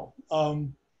panel.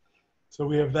 So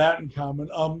we have that in common.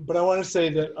 But I want to say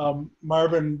that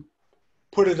Marvin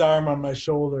put his arm on my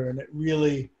shoulder, and it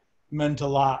really meant a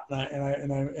lot.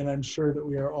 And I'm sure that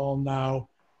we are all now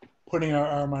putting our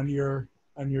arm on your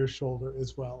shoulder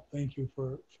as well. Thank you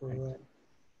for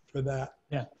that.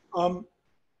 Yeah.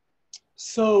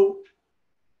 So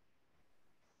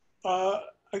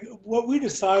what we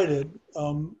decided,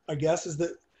 I guess, is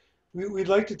that we'd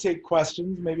like to take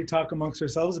questions, maybe talk amongst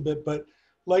ourselves a bit, but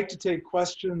like to take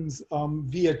questions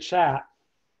via chat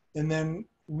and then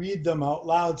read them out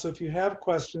loud. So if you have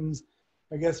questions,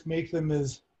 I guess make them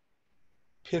as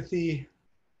pithy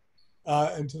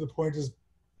and to the point as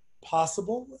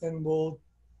possible, and we'll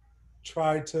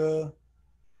try to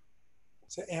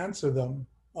answer them.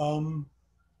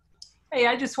 Hey,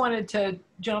 I just wanted to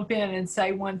jump in and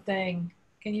say one thing.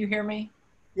 Can you hear me?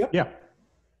 Yep. Yeah.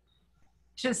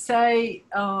 To say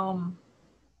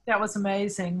that was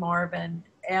amazing, Marvin.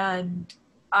 And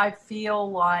I feel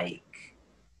like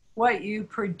what you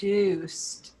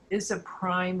produced is a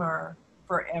primer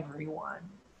for everyone,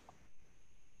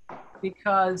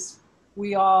 because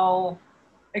we all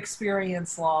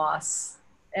experience loss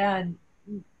and,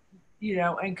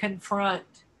 and confront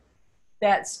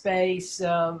that space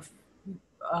of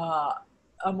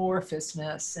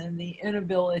amorphousness and the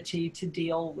inability to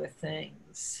deal with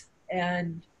things.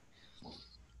 And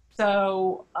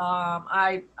so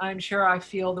I'm sure I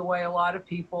feel the way a lot of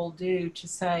people do, to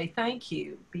say thank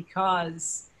you,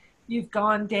 because you've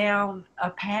gone down a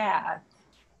path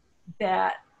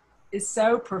that is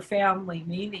so profoundly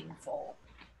meaningful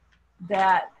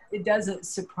that it doesn't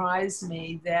surprise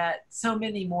me that so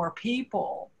many more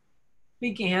people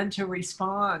began to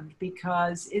respond,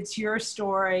 because it's your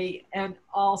story and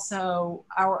also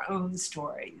our own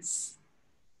stories.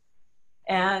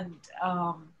 And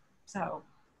so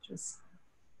just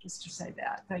to say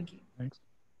that, thank you. Thanks.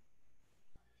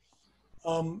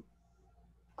 Um,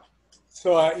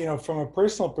 so from a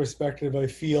personal perspective, I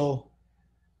feel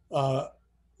that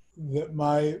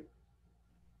my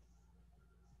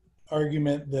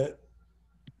argument that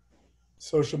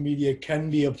social media can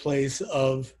be a place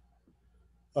of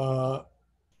uh,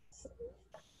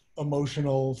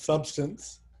 emotional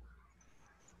substance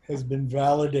has been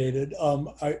validated.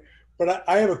 But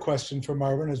I have a question for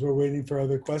Marvin as we're waiting for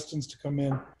other questions to come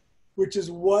in, which is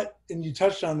and you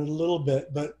touched on it a little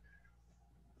bit, but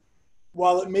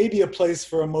while it may be a place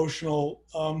for emotional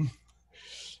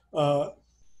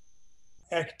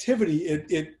activity,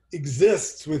 it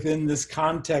exists within this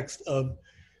context of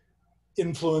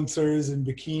influencers and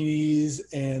bikinis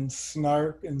and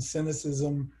snark and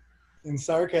cynicism and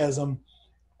sarcasm.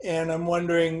 And I'm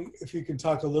wondering if you can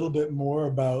talk a little bit more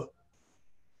about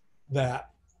that.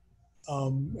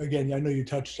 Again, I know you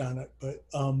touched on it, but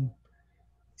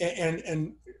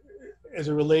and as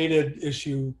a related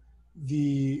issue,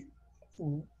 the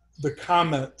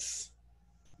comments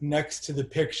next to the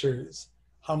pictures,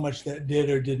 how much that did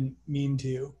or didn't mean to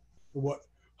you,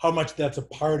 how much that's a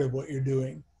part of what you're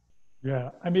doing.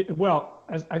 Yeah, I mean, well,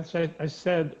 as I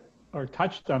said or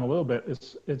touched on a little bit,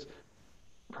 it's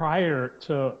prior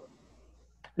to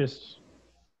this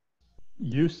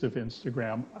use of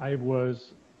Instagram, I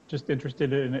was just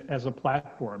interested in it as a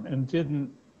platform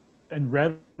and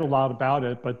read a lot about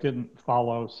it, but didn't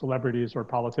follow celebrities or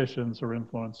politicians or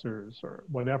influencers or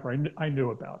whatever. I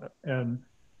knew about it. And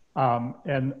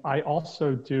I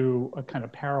also do a kind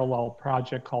of parallel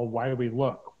project called Why We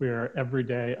Look, where every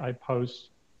day I post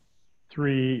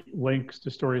 3 links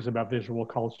to stories about visual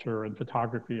culture and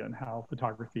photography and how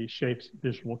photography shapes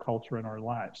visual culture in our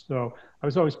lives. So I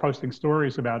was always posting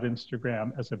stories about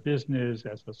Instagram as a business,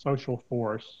 as a social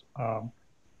force.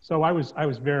 So I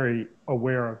was very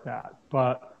aware of that.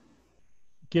 But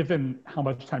given how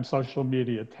much time social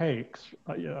media takes,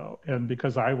 and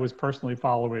because I was personally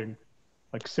following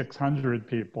like 600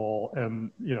 people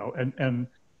and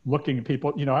looking at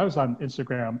people, I was on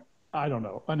Instagram, I don't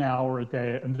know, an hour a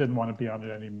day and didn't want to be on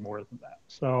it any more than that.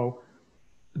 So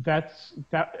that's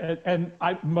that. And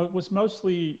I was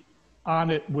mostly on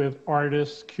it with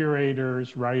artists,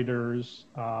 curators, writers,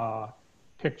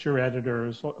 picture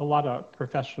editors. A lot of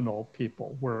professional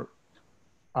people were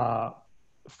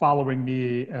following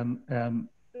me. And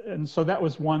so that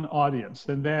was one audience.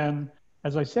 And then,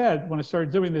 as I said, when I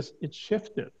started doing this, it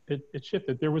shifted. It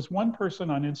shifted. There was one person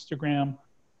on Instagram,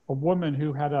 a woman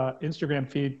who had an Instagram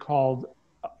feed called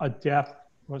A Death,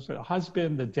 was it a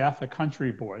husband, a death, a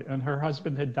country boy. And her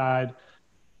husband had died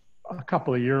a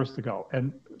couple of years ago.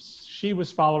 And she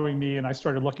was following me, and I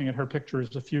started looking at her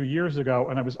pictures a few years ago.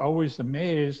 And I was always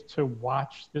amazed to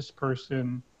watch this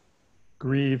person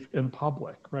grieve in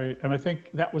public, right? And I think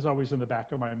that was always in the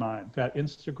back of my mind, that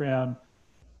Instagram,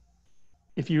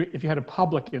 if you had a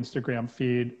public Instagram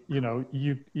feed, you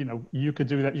could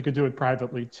do that. You could do it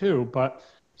privately too. But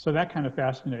so that kind of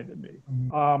fascinated me.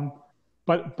 Mm-hmm.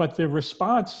 But the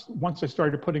response, once I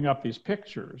started putting up these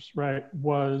pictures, right,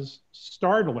 was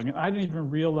startling. And I didn't even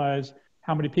realize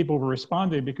how many people were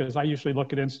responding, because I usually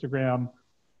look at Instagram.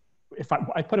 If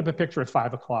I put up a picture at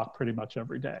 5 o'clock pretty much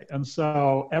every day. And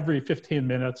so every 15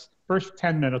 minutes, first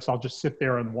 10 minutes, I'll just sit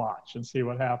there and watch and see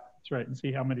what happens, right? And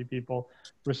see how many people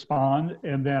respond.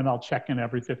 And then I'll check in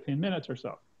every 15 minutes or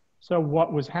so. So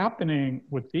what was happening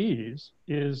with these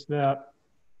is that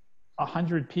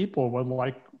 100 people would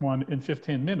like one in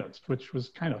 15 minutes, which was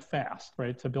kind of fast,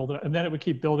 right, to build it. And then it would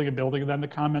keep building and building. And then the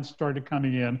comments started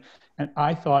coming in. And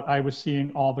I thought I was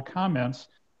seeing all the comments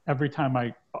every time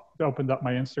I opened up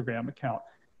my Instagram account,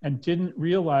 and didn't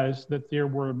realize that there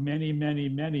were many, many,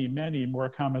 many, many more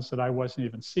comments that I wasn't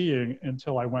even seeing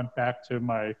until I went back to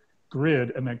my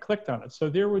grid and then clicked on it. So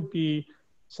there would be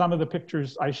some of the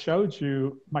pictures I showed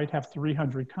you might have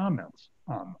 300 comments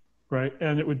on, right?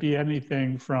 And it would be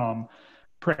anything from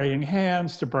praying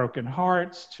hands to broken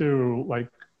hearts to like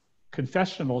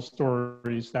confessional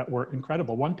stories that were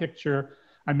incredible. One picture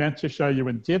I meant to show you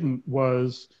and didn't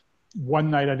was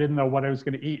one night I didn't know what I was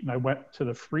going to eat, and I went to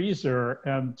the freezer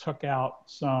and took out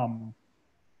some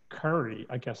curry,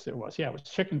 I guess it was. Yeah, it was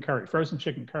chicken curry, frozen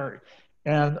chicken curry.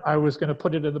 And I was going to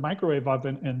put it in the microwave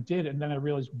oven and did. And then I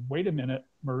realized, wait a minute,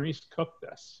 Maurice cooked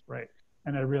this, right?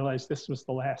 And I realized this was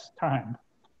the last time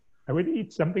I would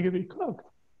eat something that he cooked.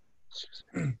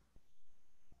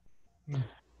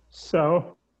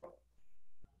 So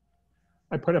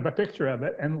I put up a picture of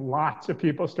it, and lots of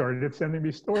people started sending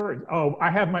me stories. Oh,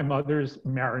 I have my mother's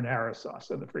marinara sauce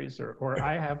in the freezer, or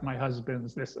I have my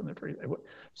husband's this in the freezer.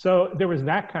 So there was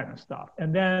that kind of stuff.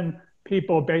 And then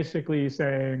people basically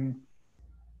saying,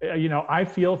 I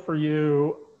feel for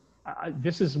you.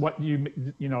 this is what you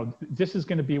know, this is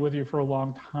going to be with you for a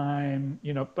long time,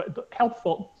 you know, but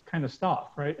helpful kind of stuff,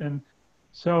 right? And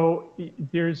so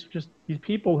there's just these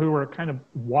people who are kind of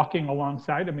walking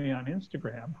alongside of me on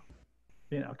Instagram,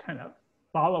 you know, kind of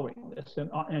following this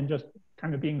and just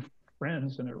kind of being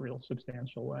friends in a real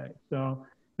substantial way. So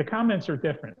the comments are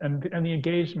different and the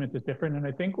engagement is different. And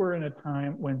I think we're in a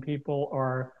time when people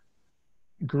are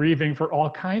grieving for all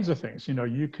kinds of things. You know,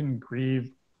 you can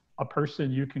grieve a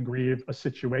person, you can grieve a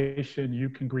situation, you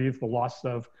can grieve the loss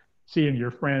of seeing your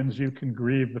friends, you can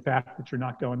grieve the fact that you're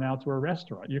not going out to a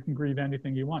restaurant, you can grieve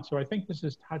anything you want. So I think this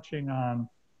is touching on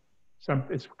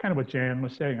it's kind of what Jan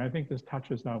was saying. I think this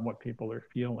touches on what people are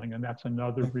feeling, and that's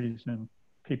another reason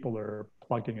people are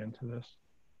plugging into this.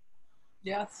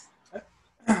 Yes.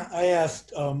 I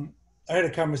asked, I had a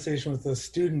conversation with a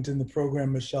student in the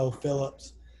program, Michelle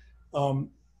Phillips,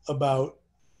 about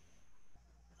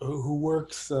who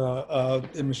works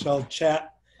in Michelle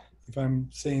chat, if I'm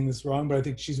saying this wrong, but I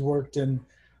think she's worked in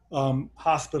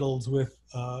hospitals with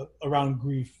around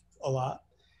grief a lot.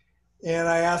 And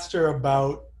I asked her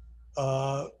about,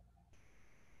 I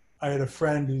had a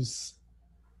friend whose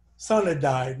son had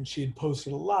died, and she had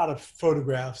posted a lot of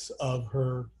photographs of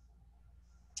her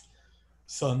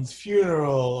son's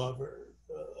funeral,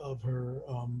 of her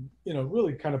you know,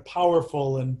 really kind of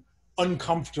powerful and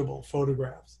uncomfortable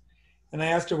photographs. And I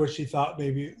asked her what she thought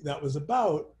maybe that was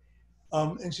about.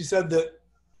 And she said that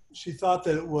she thought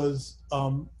that it was,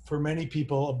 for many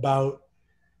people, about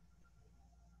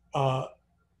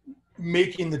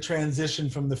making the transition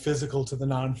from the physical to the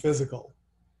non-physical.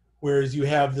 Whereas you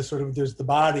have the sort of, there's the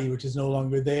body, which is no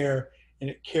longer there, and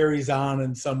it carries on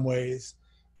in some ways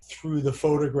through the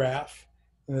photograph.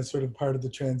 And that's sort of part of the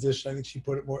transition. I think she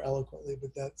put it more eloquently,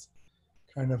 but that's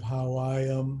kind of how I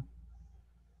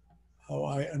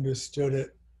understood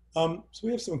it. So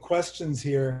we have some questions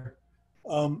here.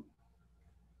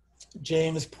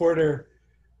 James Porter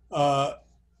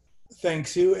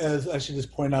thanks you. As I should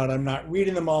just point out, I'm not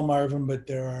reading them all, Marvin, but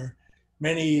there are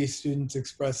many students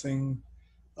expressing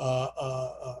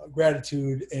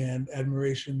gratitude and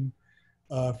admiration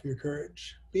for your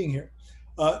courage being here.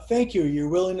 Thank you. Your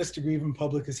willingness to grieve in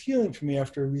public is healing for me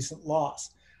after a recent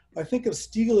loss. I think of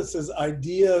Stieglitz's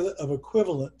idea of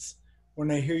equivalence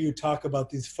when I hear you talk about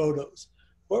these photos.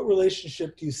 What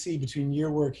relationship do you see between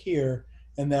your work here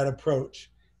and that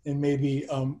approach? And maybe,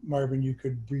 Marvin, you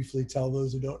could briefly tell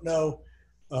those who don't know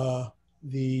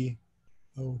the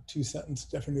two-sentence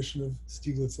definition of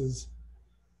Stieglitz's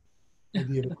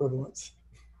idea of equivalence.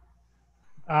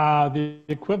 The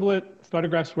equivalent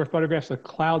photographs were photographs of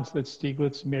clouds that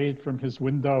Stieglitz made from his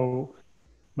window,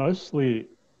 mostly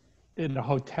in a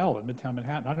hotel in Midtown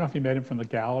Manhattan. I don't know if he made them from the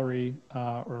gallery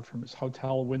or from his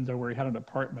hotel window where he had an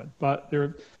apartment, but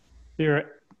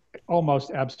they're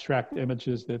almost abstract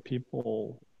images that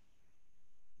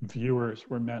viewers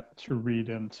were meant to read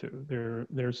into.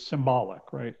 They're symbolic,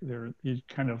 right? You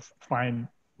kind of find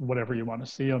whatever you want to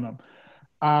see on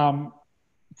them.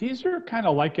 These are kind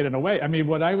of like it in a way. I mean,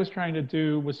 what I was trying to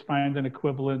do was find an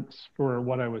equivalence for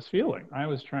what I was feeling. I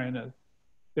was trying to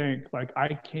think like,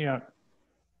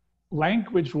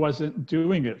 language wasn't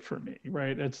doing it for me,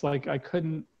 right? It's like I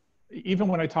couldn't, even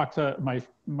when I talk to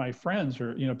my friends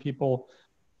or, you know, people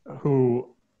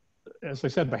who, as I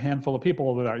said, the handful of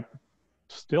people that I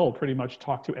still pretty much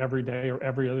talk to every day or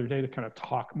every other day to kind of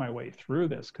talk my way through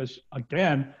this. Because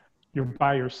again, you're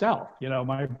by yourself. You know,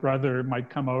 my brother might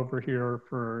come over here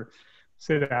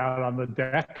sit out on the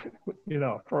deck, you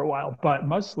know, for a while, but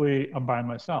mostly I'm by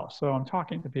myself. So I'm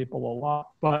talking to people a lot,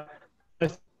 but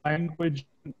this language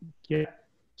didn't get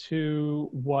to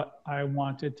what I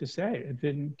wanted to say. It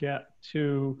didn't get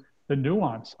to the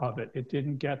nuance of it. It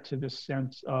didn't get to the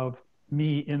sense of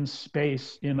me in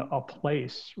space, in a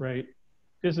place, right?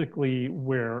 Physically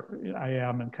where I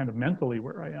am and kind of mentally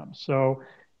where I am. So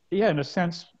yeah, in a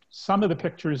sense, some of the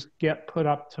pictures get put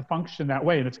up to function that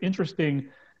way. And it's interesting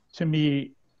to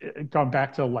me, going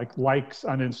back to likes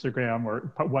on Instagram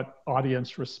or what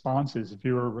audience responses,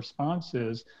 viewer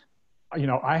responses, you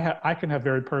know, I can have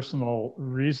very personal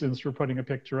reasons for putting a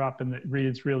picture up and it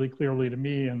reads really clearly to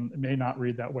me and it may not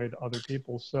read that way to other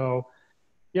people. So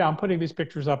yeah, I'm putting these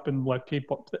pictures up and let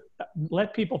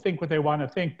people think what they want to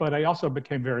think, but I also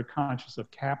became very conscious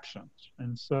of captions.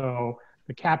 And so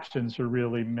the captions are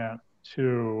really meant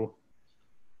to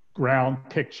ground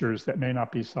pictures that may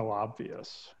not be so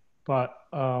obvious. But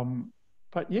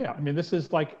yeah, I mean, this is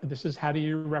how do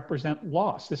you represent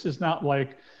loss? This is not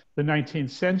like the 19th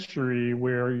century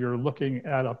where you're looking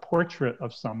at a portrait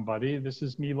of somebody. This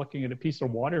is me looking at a piece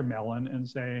of watermelon and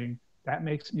saying, that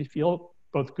makes me feel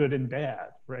both good and bad,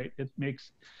 right?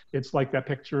 It's like that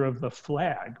picture of the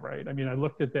flag, right? I mean, I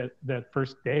looked at that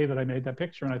first day that I made that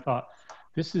picture and I thought,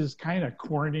 this is kind of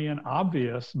corny and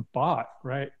obvious, but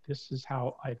right, this is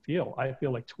how I feel. I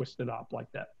feel like twisted up,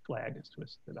 like that flag is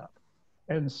twisted up.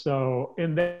 And so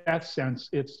in that sense,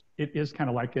 it is kind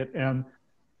of like it. And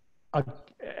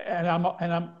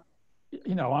I'm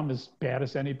you know, I'm as bad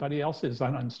as anybody else is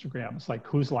on Instagram. It's like,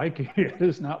 who's liking it,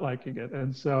 who's not liking it.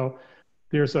 And so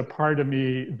there's a part of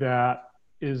me that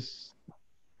is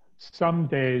some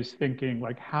days thinking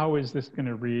like, how is this going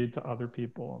to read to other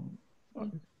people?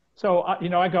 So you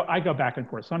know, I go back and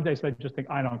forth. Some days I just think,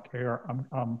 I don't care.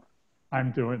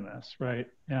 I'm doing this, right?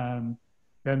 And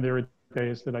then there are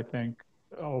days that I think,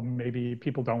 oh, maybe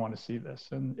people don't want to see this.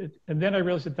 And then I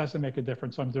realized it doesn't make a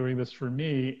difference. I'm doing this for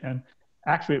me. And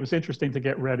actually, it was interesting to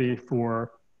get ready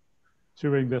for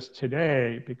doing this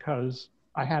today because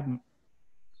I hadn't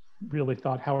really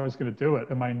thought how I was going to do it.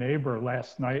 And my neighbor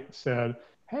last night said,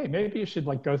 hey, maybe you should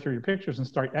like go through your pictures and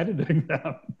start editing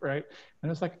them, right?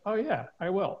 And it's like, oh yeah, I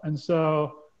will. And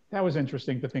so that was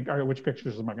interesting to think, all right, which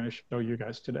pictures am I going to show you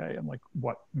guys today? And like,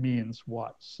 what means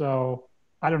what? So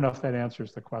I don't know if that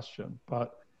answers the question,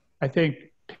 but I think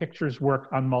pictures work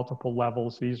on multiple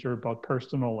levels. These are both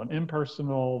personal and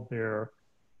impersonal. They're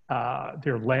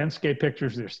landscape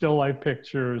pictures, they're still life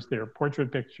pictures, they're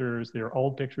portrait pictures, they're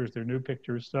old pictures, they're new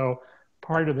pictures. So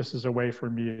part of this is a way for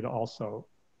me to also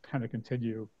kind of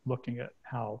continue looking at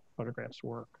how photographs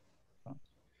work.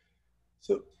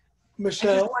 So,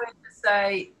 Michelle. I just wanted to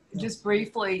say, just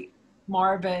briefly,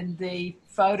 Marvin, the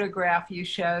photograph you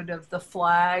showed of the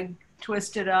flag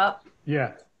twisted up.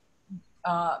 Yeah.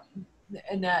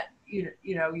 And that, you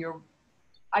know, your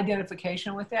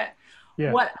identification with that.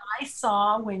 Yeah. What I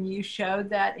saw when you showed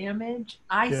that image,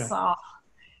 I saw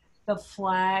the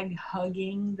flag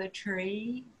hugging the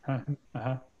tree.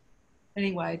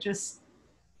 Anyway, just,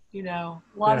 you know,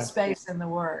 a lot of space in the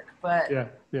work, but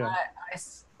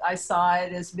I saw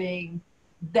it as being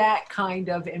that kind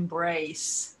of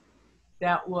embrace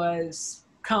that was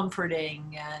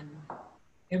comforting and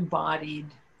embodied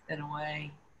in a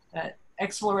way, that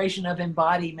exploration of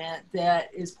embodiment that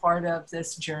is part of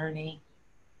this journey.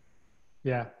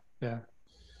 Yeah.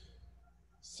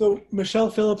 So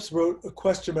Michelle Phillips wrote a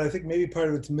question, but I think maybe part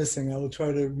of it's missing. I will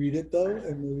try to read it though,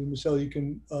 and maybe Michelle, you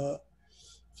can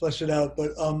flesh it out.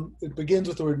 But it begins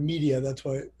with the word media. That's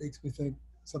why it makes me think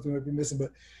something might be missing.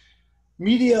 But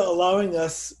media allowing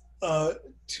us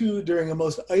to, during a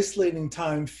most isolating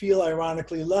time, feel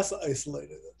ironically less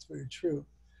isolated. That's very true.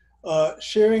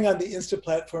 Sharing on the Insta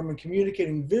platform and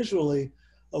communicating visually,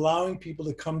 allowing people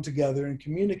to come together and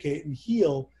communicate and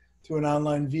heal through an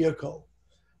online vehicle.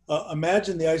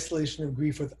 Imagine the isolation of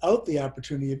grief without the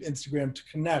opportunity of Instagram to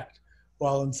connect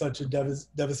while in such a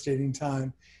devastating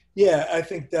time. Yeah, I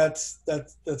think that's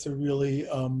a really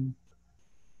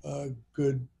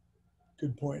good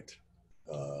point.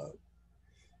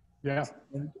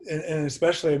 And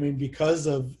especially, I mean, because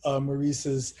of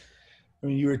Maurice's, I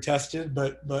mean, you were tested,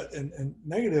 but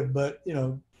negative, but you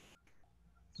know,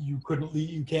 you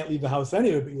can't leave the house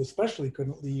anyway, but you especially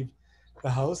couldn't leave the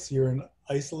house. You're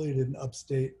isolated in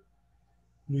upstate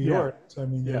New York. So I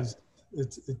mean,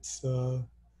 it's a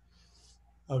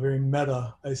very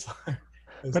meta isolation.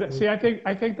 But see, I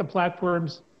think the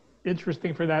platform's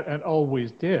interesting for that, and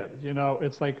always did. You know,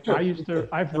 it's like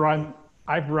I've run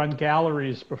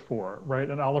galleries before, right?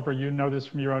 And Oliver, you know this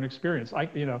from your own experience.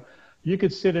 You know, you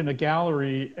could sit in a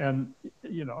gallery and,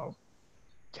 you know,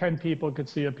 10 people could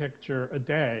see a picture a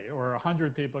day, or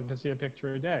 100 people could see a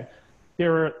picture a day.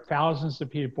 There are thousands of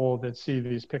people that see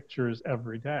these pictures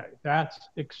every day. That's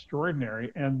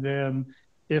extraordinary. And then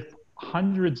if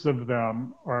hundreds of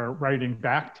them are writing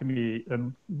back to me,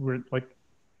 and we're like,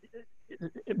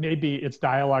 maybe it's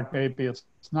dialogue, maybe it's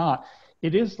not.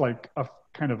 It is like a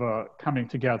kind of a coming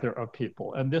together of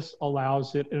people. And this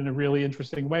allows it in a really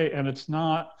interesting way. And it's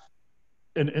not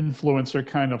an influencer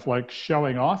kind of like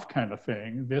showing off kind of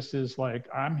thing. This is like,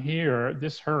 I'm here,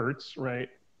 this hurts, right?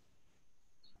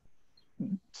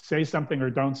 Say something or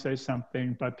don't say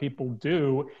something, but people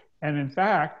do. And in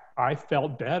fact, I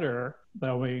felt better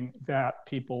knowing that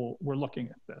people were looking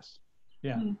at this.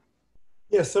 Yeah. Mm-hmm.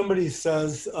 Yeah, somebody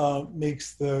says,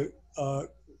 makes the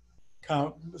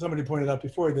count, somebody pointed out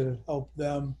before that it helped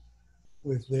them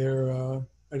with their, I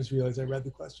just realized I read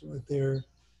the question, with their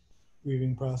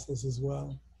grieving process as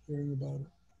well, hearing about it.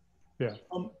 Yeah.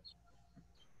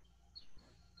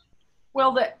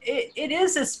 Well, it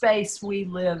is a space we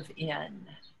live in.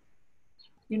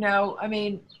 You know, I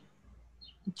mean,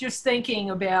 just thinking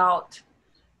about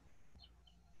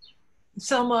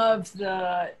some of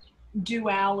the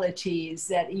dualities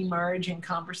that emerge in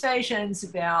conversations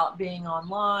about being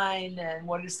online and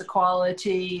what is the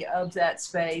quality of that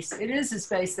space. It is a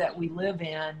space that we live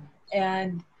in.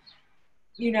 And,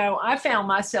 you know, I found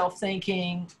myself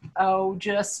thinking, oh,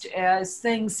 just as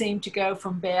things seem to go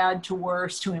from bad to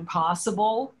worse to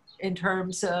impossible in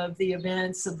terms of the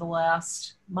events of the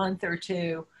last month or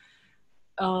two,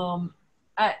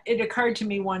 it occurred to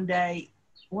me one day,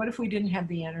 what if we didn't have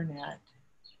the internet?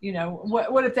 You know,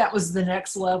 what if that was the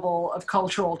next level of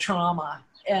cultural trauma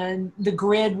and the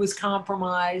grid was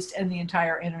compromised and the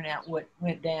entire internet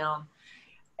went down?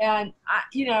 And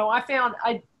I found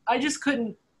I just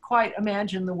couldn't quite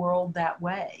imagine the world that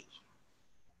way.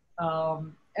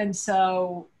 And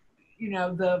so, you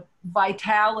know, the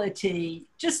vitality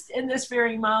just in this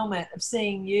very moment of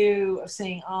seeing you, of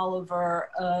seeing Oliver,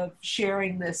 of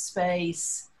sharing this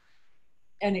space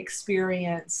and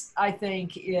experience, I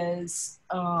think is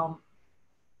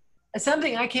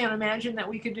something I can't imagine that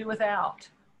we could do without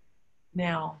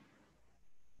now.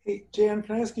 Hey, Jan,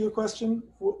 can I ask you a question?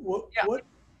 Yeah. What?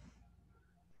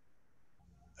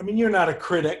 I mean, you're not a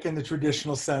critic in the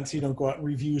traditional sense. You don't go out and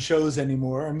review shows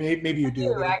anymore. Or maybe you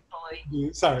do. I do,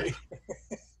 actually. Sorry.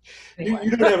 Anyway.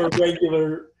 You don't have a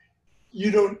regular,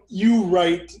 you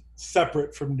write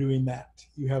separate from doing that.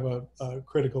 You have a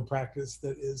critical practice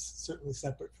that is certainly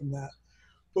separate from that.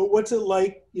 But what's it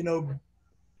like, you know,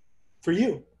 for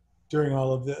you during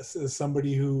all of this as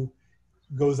somebody who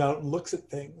goes out and looks at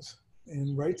things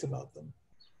and writes about them?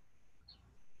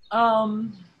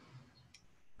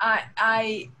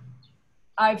 I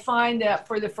find that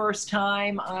for the first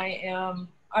time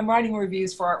I'm writing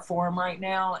reviews for Artforum right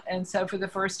now, and so for the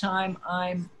first time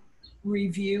I'm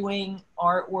reviewing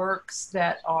artworks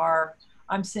that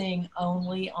I'm seeing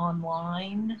only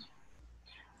online,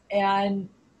 and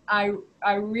I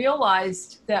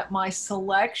realized that my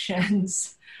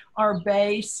selections are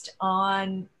based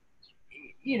on,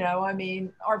 you know, I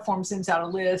mean, Artforum sends out a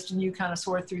list and you kind of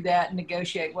sort through that and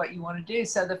negotiate what you want to do.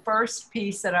 So the first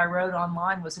piece that I wrote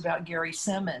online was about Gary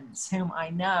Simmons, whom I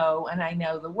know, and I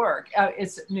know the work.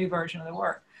 It's a new version of the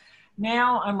work.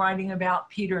 Now I'm writing about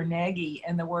Peter Nagy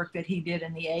and the work that he did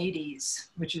in the 80s,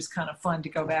 which is kind of fun to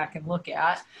go back and look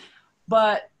at.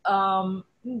 But yeah,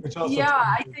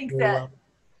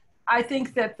 I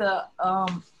think that the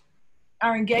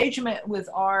our engagement with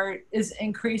art is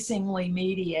increasingly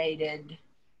mediated.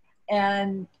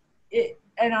 And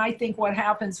I think what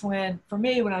happens for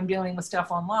me, when I'm dealing with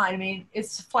stuff online, I mean,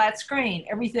 it's a flat screen.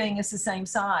 Everything is the same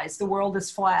size. The world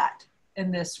is flat in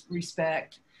this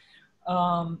respect.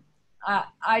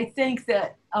 I think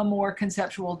that a more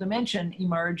conceptual dimension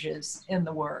emerges in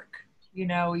the work. You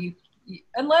know,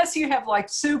 unless you have like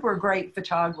super great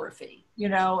photography, you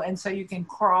know, and so you can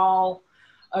crawl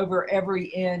over every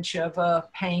inch of a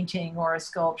painting or a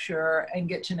sculpture and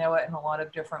get to know it in a lot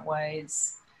of different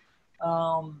ways.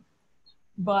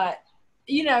 But,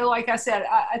 you know, like I said,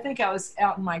 I think I was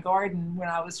out in my garden when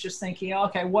I was just thinking,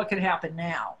 okay, what could happen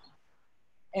now?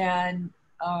 And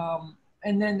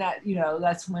then that, you know,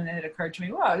 that's when it occurred to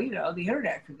me, well, you know, the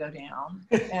internet could go down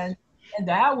and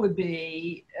that would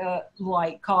be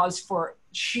like cause for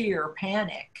sheer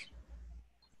panic.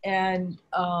 And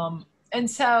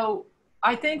so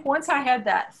I think once I had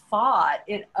that thought,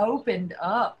 it opened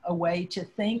up a way to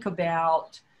think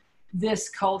about this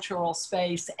cultural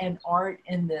space and art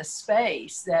in this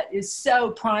space that is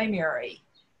so primary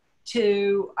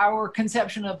to our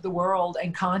conception of the world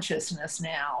and consciousness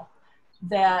now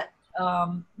that,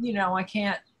 you know, I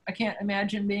can't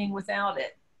imagine being without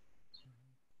it.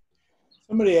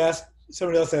 Somebody else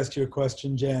asked you a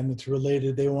question, Jan, that's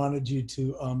related. They wanted you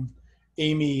to,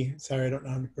 Amy, sorry, I don't know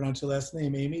how to pronounce your last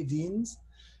name, Amy Deans?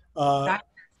 Hi,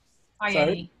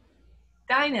 sorry? Amy.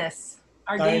 Dinus,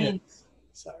 our Dean.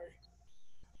 Sorry.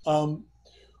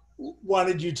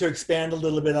 Wanted you to expand a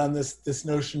little bit on this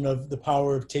notion of the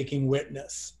power of taking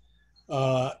witness.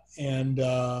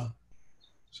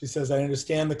 She says, I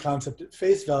understand the concept at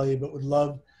face value, but would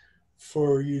love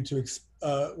for you to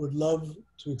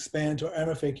expand to our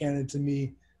MFA candidate, to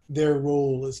me, their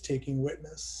role as taking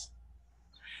witness.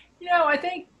 You know, I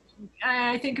think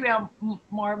about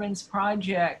Marvin's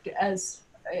project as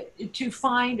to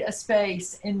find a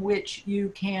space in which you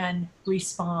can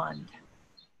respond.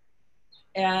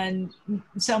 And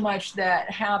so much that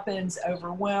happens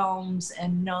overwhelms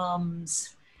and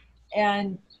numbs.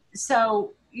 And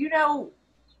so, you know,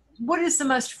 what is the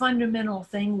most fundamental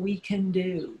thing we can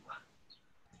do?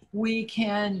 We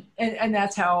can, and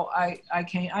that's how I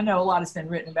came. I know a lot has been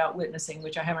written about witnessing,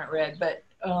 which I haven't read, but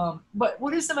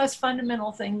what is the most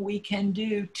fundamental thing we can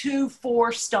do to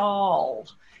forestall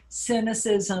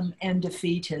cynicism and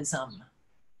defeatism?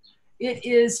 It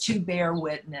is to bear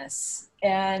witness.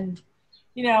 And,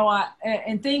 you know,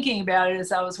 and thinking about it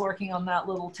as I was working on that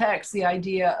little text, the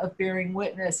idea of bearing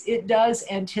witness, it does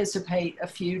anticipate a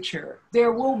future.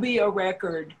 There will be a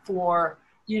record for,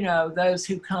 you know, those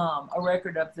who come, a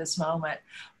record of this moment.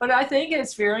 But I think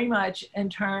it's very much in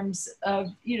terms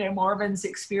of, you know, Marvin's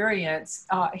experience.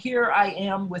 Here I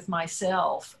am with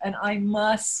myself, and I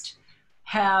must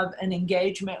have an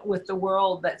engagement with the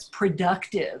world that's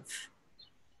productive.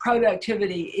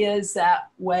 Productivity is that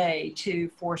way to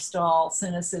forestall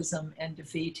cynicism and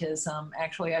defeatism.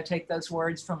 Actually, I take those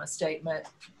words from a statement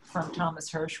from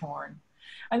Thomas Hirschhorn.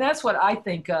 And that's what I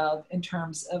think of in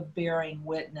terms of bearing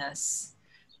witness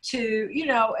to, you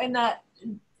know, and that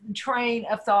train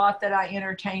of thought that I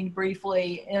entertained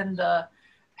briefly in the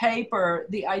paper,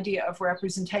 the idea of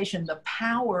representation, the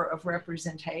power of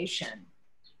representation.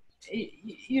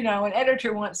 You know, an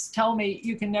editor once told me,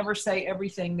 you can never say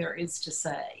everything there is to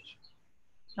say.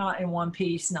 Not in one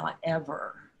piece, not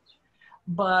ever.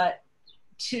 But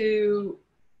to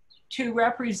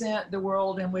represent the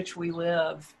world in which we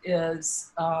live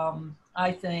is,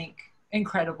 I think,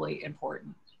 incredibly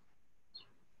important.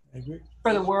 I agree.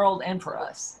 For the world and for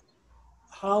us.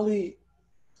 Holly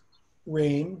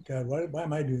Rain, God, why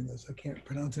am I doing this? I can't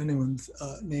pronounce anyone's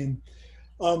name.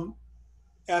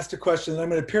 Asked a question, and I'm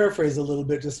going to paraphrase a little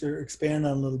bit just to expand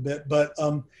on a little bit, but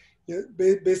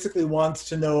basically wants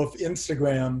to know if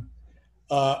Instagram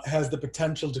has the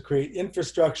potential to create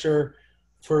infrastructure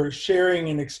for sharing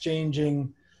and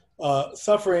exchanging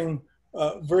suffering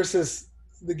versus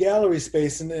the gallery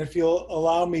space. And if you'll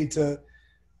allow me to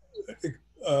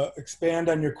expand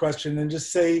on your question and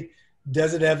just say,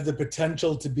 does it have the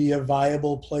potential to be a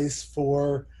viable place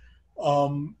for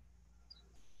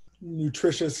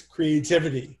nutritious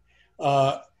creativity?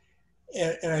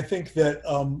 And I think that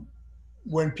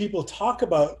when people talk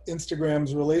about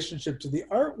Instagram's relationship to the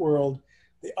art world,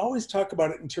 they always talk about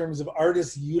it in terms of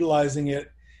artists utilizing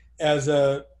it as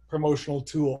a promotional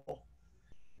tool,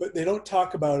 but they don't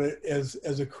talk about it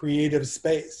as a creative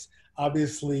space.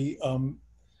 Obviously,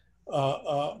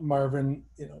 Marvin,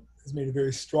 you know, has made a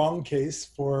very strong case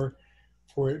for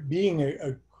it being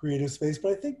a creative space,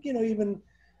 but I think, you know, even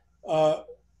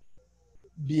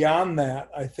beyond that,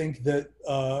 I think that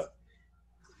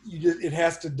it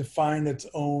has to define its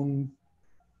own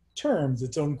terms,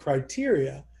 its own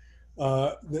criteria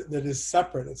that is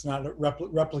separate. It's not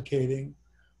replicating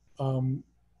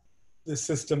the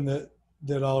system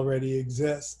that already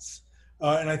exists.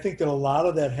 And I think that a lot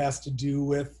of that has to do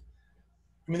with,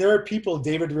 I mean, there are people,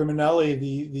 David Riminelli,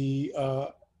 the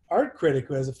art critic,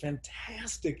 who has a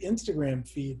fantastic Instagram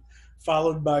feed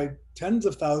followed by tens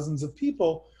of thousands of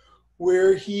people,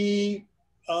 where he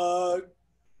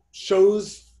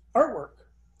shows artwork,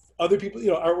 other people, you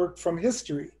know, artwork from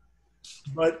history,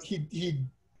 but he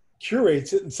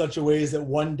curates it in such a way that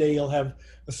one day you'll have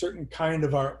a certain kind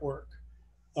of artwork,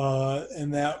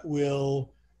 and that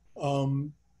will,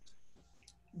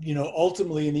 you know,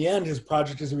 ultimately in the end, his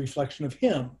project is a reflection of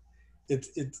him.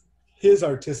 It's his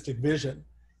artistic vision,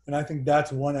 and I think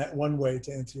that's one way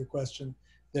to answer your question,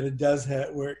 that it does have,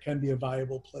 where it can be a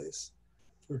viable place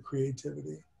for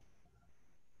creativity.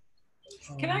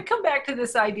 Can I come back to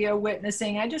this idea of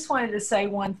witnessing? I just wanted to say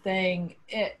one thing.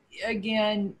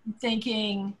 Again,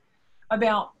 thinking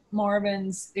about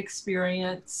Marvin's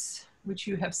experience, which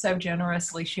you have so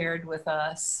generously shared with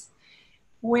us.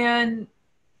 When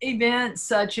events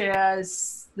such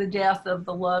as the death of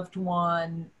the loved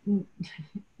one,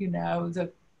 you know, the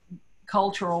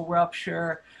cultural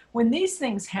rupture, when these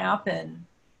things happen,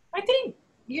 I think,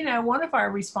 you know, one of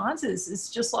our responses is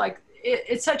just like,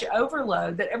 it's such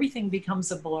overload that everything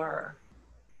becomes a blur.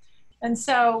 And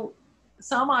so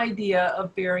some idea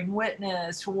of bearing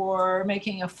witness or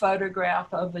making a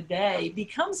photograph of a day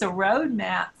becomes a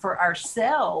roadmap for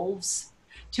ourselves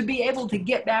to be able to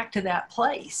get back to that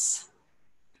place.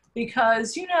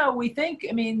 Because, you know, we think,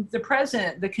 I mean, the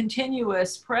present, the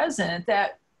continuous present,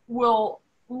 that we'll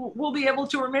be able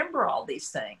to remember all these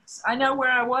things. I know where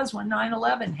I was when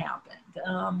 9/11 happened.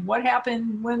 What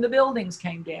happened when the buildings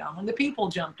came down, when the people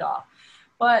jumped off.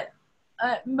 But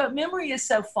memory is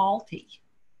so faulty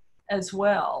as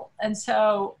well. And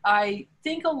so I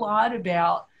think a lot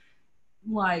about,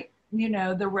 like, you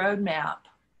know, the roadmap.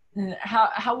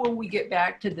 How will we get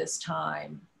back to this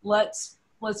time? Let's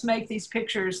make these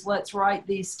pictures. Let's write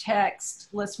these texts.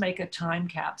 Let's make a time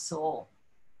capsule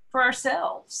for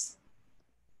ourselves.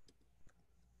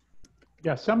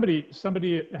 Yeah, somebody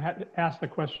had asked the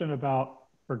question about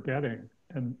forgetting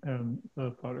and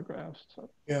the photographs. So.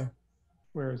 Yeah.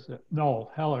 where is it?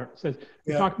 Noel Heller says,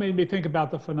 the Yeah. talk made me think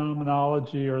about the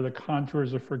phenomenology or the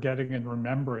contours of forgetting and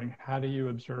remembering. How do you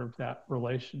observe that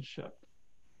relationship?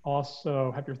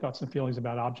 Also, have your thoughts and feelings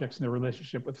about objects and their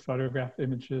relationship with photographed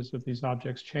images of these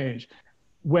objects change?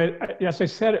 When, as I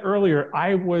said earlier,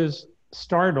 I was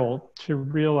startled to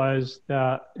realize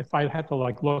that if I had to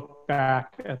like look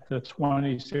back at the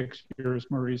 26 years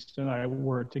Maurice and I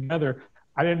were together,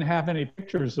 I didn't have any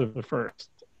pictures of the first,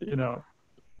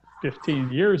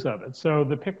 15 years of it. So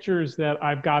the pictures that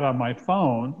I've got on my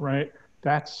phone, right,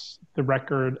 that's the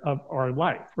record of our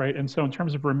life, right? And so in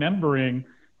terms of remembering,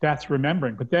 that's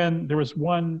remembering. But then there was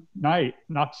one night,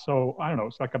 not so, I don't know,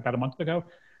 it's like about a month ago,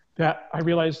 that I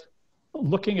realized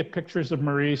looking at pictures of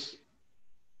Maurice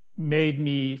made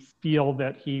me feel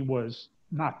that he was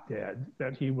not dead,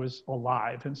 that he was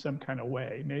alive in some kind of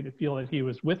way, made it feel that he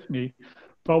was with me.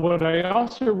 But what I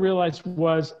also realized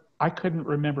was I couldn't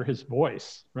remember his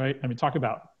voice, right? I mean, talk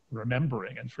about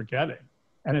remembering and forgetting.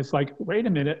 And it's like, wait a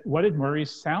minute, what did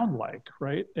Maurice sound like,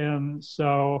 right? And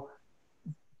so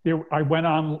I went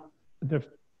on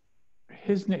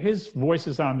his voice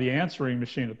is on the answering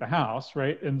machine at the house,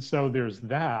 right? And so there's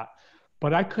that,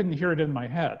 but I couldn't hear it in my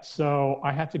head. So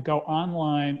I had to go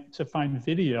online to find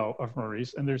video of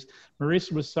Maurice. And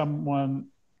Maurice was someone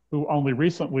who only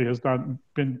recently has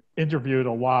been interviewed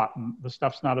a lot, and the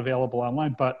stuff's not available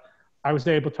online, but I was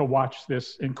able to watch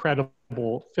this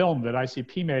incredible film that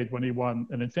ICP made when he won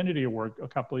an Infinity Award a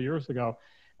couple of years ago,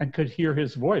 and could hear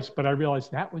his voice. But I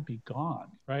realized that would be gone,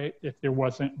 right, if there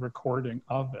wasn't recording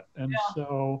of it. And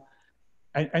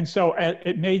so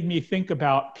it made me think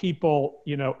about people,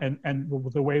 and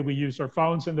the way we use our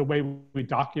phones and the way we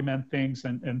document things,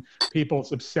 and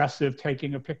people's obsessive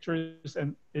taking of pictures.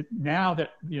 And now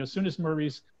that, as soon as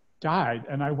Maurice died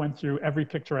and I went through every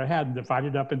picture I had and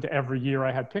divided up into every year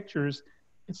I had pictures,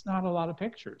 it's not a lot of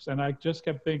pictures. And I just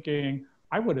kept thinking,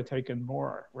 I would have taken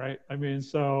more, right? I mean,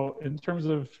 so in terms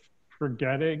of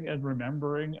forgetting and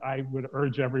remembering, I would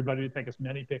urge everybody to take as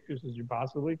many pictures as you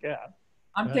possibly can.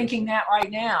 I'm thinking that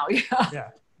right now. Yeah.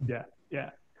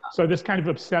 So this kind of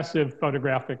obsessive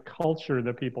photographic culture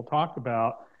that people talk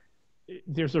about,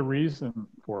 there's a reason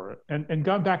for it. And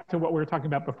going back to what we were talking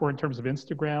about before in terms of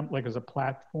Instagram, like as a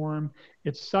platform,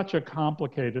 it's such a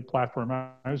complicated platform.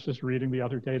 I was just reading the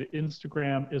other day that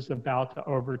Instagram is about to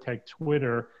overtake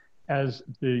Twitter as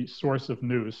the source of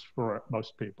news for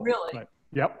most people. Really? Right?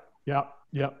 Yep.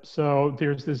 So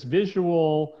there's this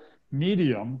visual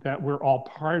medium that we're all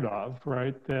part of,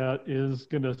 right, that is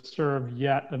going to serve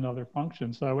yet another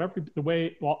function. So the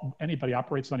way anybody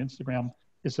operates on Instagram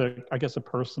is I guess a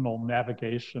personal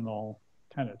navigational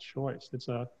kind of choice.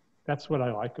 That's what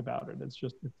I like about it. It's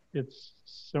just, it's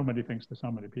so many things to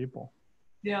so many people.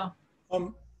 Yeah.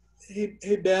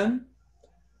 Hey Ben,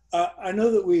 I know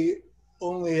that we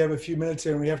only have a few minutes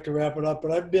here and we have to wrap it up,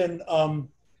 but I've been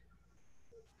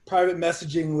private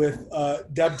messaging with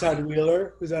Deb Todd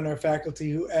Wheeler, who's on our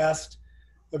faculty, who asked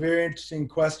a very interesting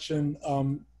question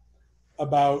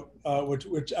about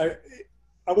which I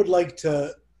would like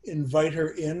to invite her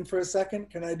in for a second.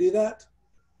 Can I do that?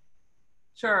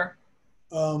 Sure.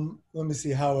 Let me see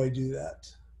how I do that.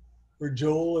 Or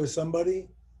Joel or somebody?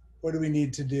 What do we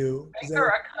need to do? Make her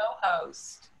a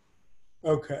co-host.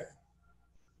 Okay.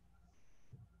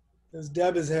 Because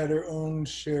Deb has had her own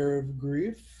share of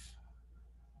grief.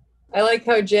 I like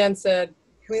how Jan said,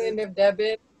 can we have Deb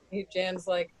in? Jan's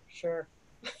like, sure.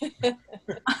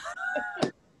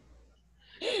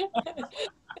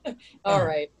 All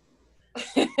right.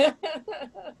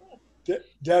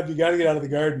 Deb, you got to get out of the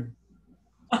garden.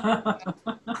 I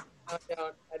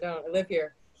don't. I live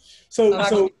here.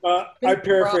 So I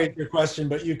paraphrased your question,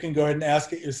 but you can go ahead and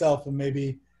ask it yourself and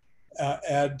maybe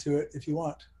add to it if you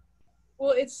want.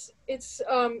 Well, it's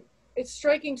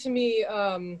striking to me,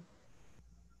 how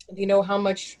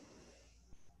much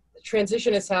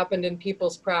transition has happened in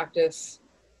people's practice,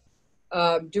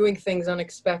 doing things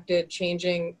unexpected,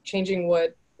 changing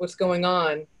what's going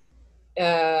on.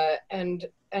 And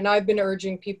I've been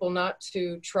urging people not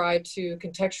to try to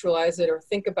contextualize it or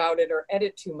think about it or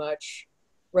edit too much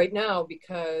right now,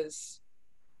 because,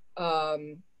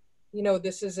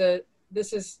 this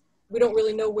is, we don't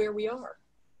really know where we are.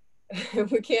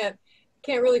 We can't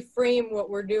really frame what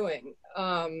we're doing.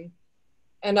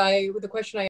 And the question I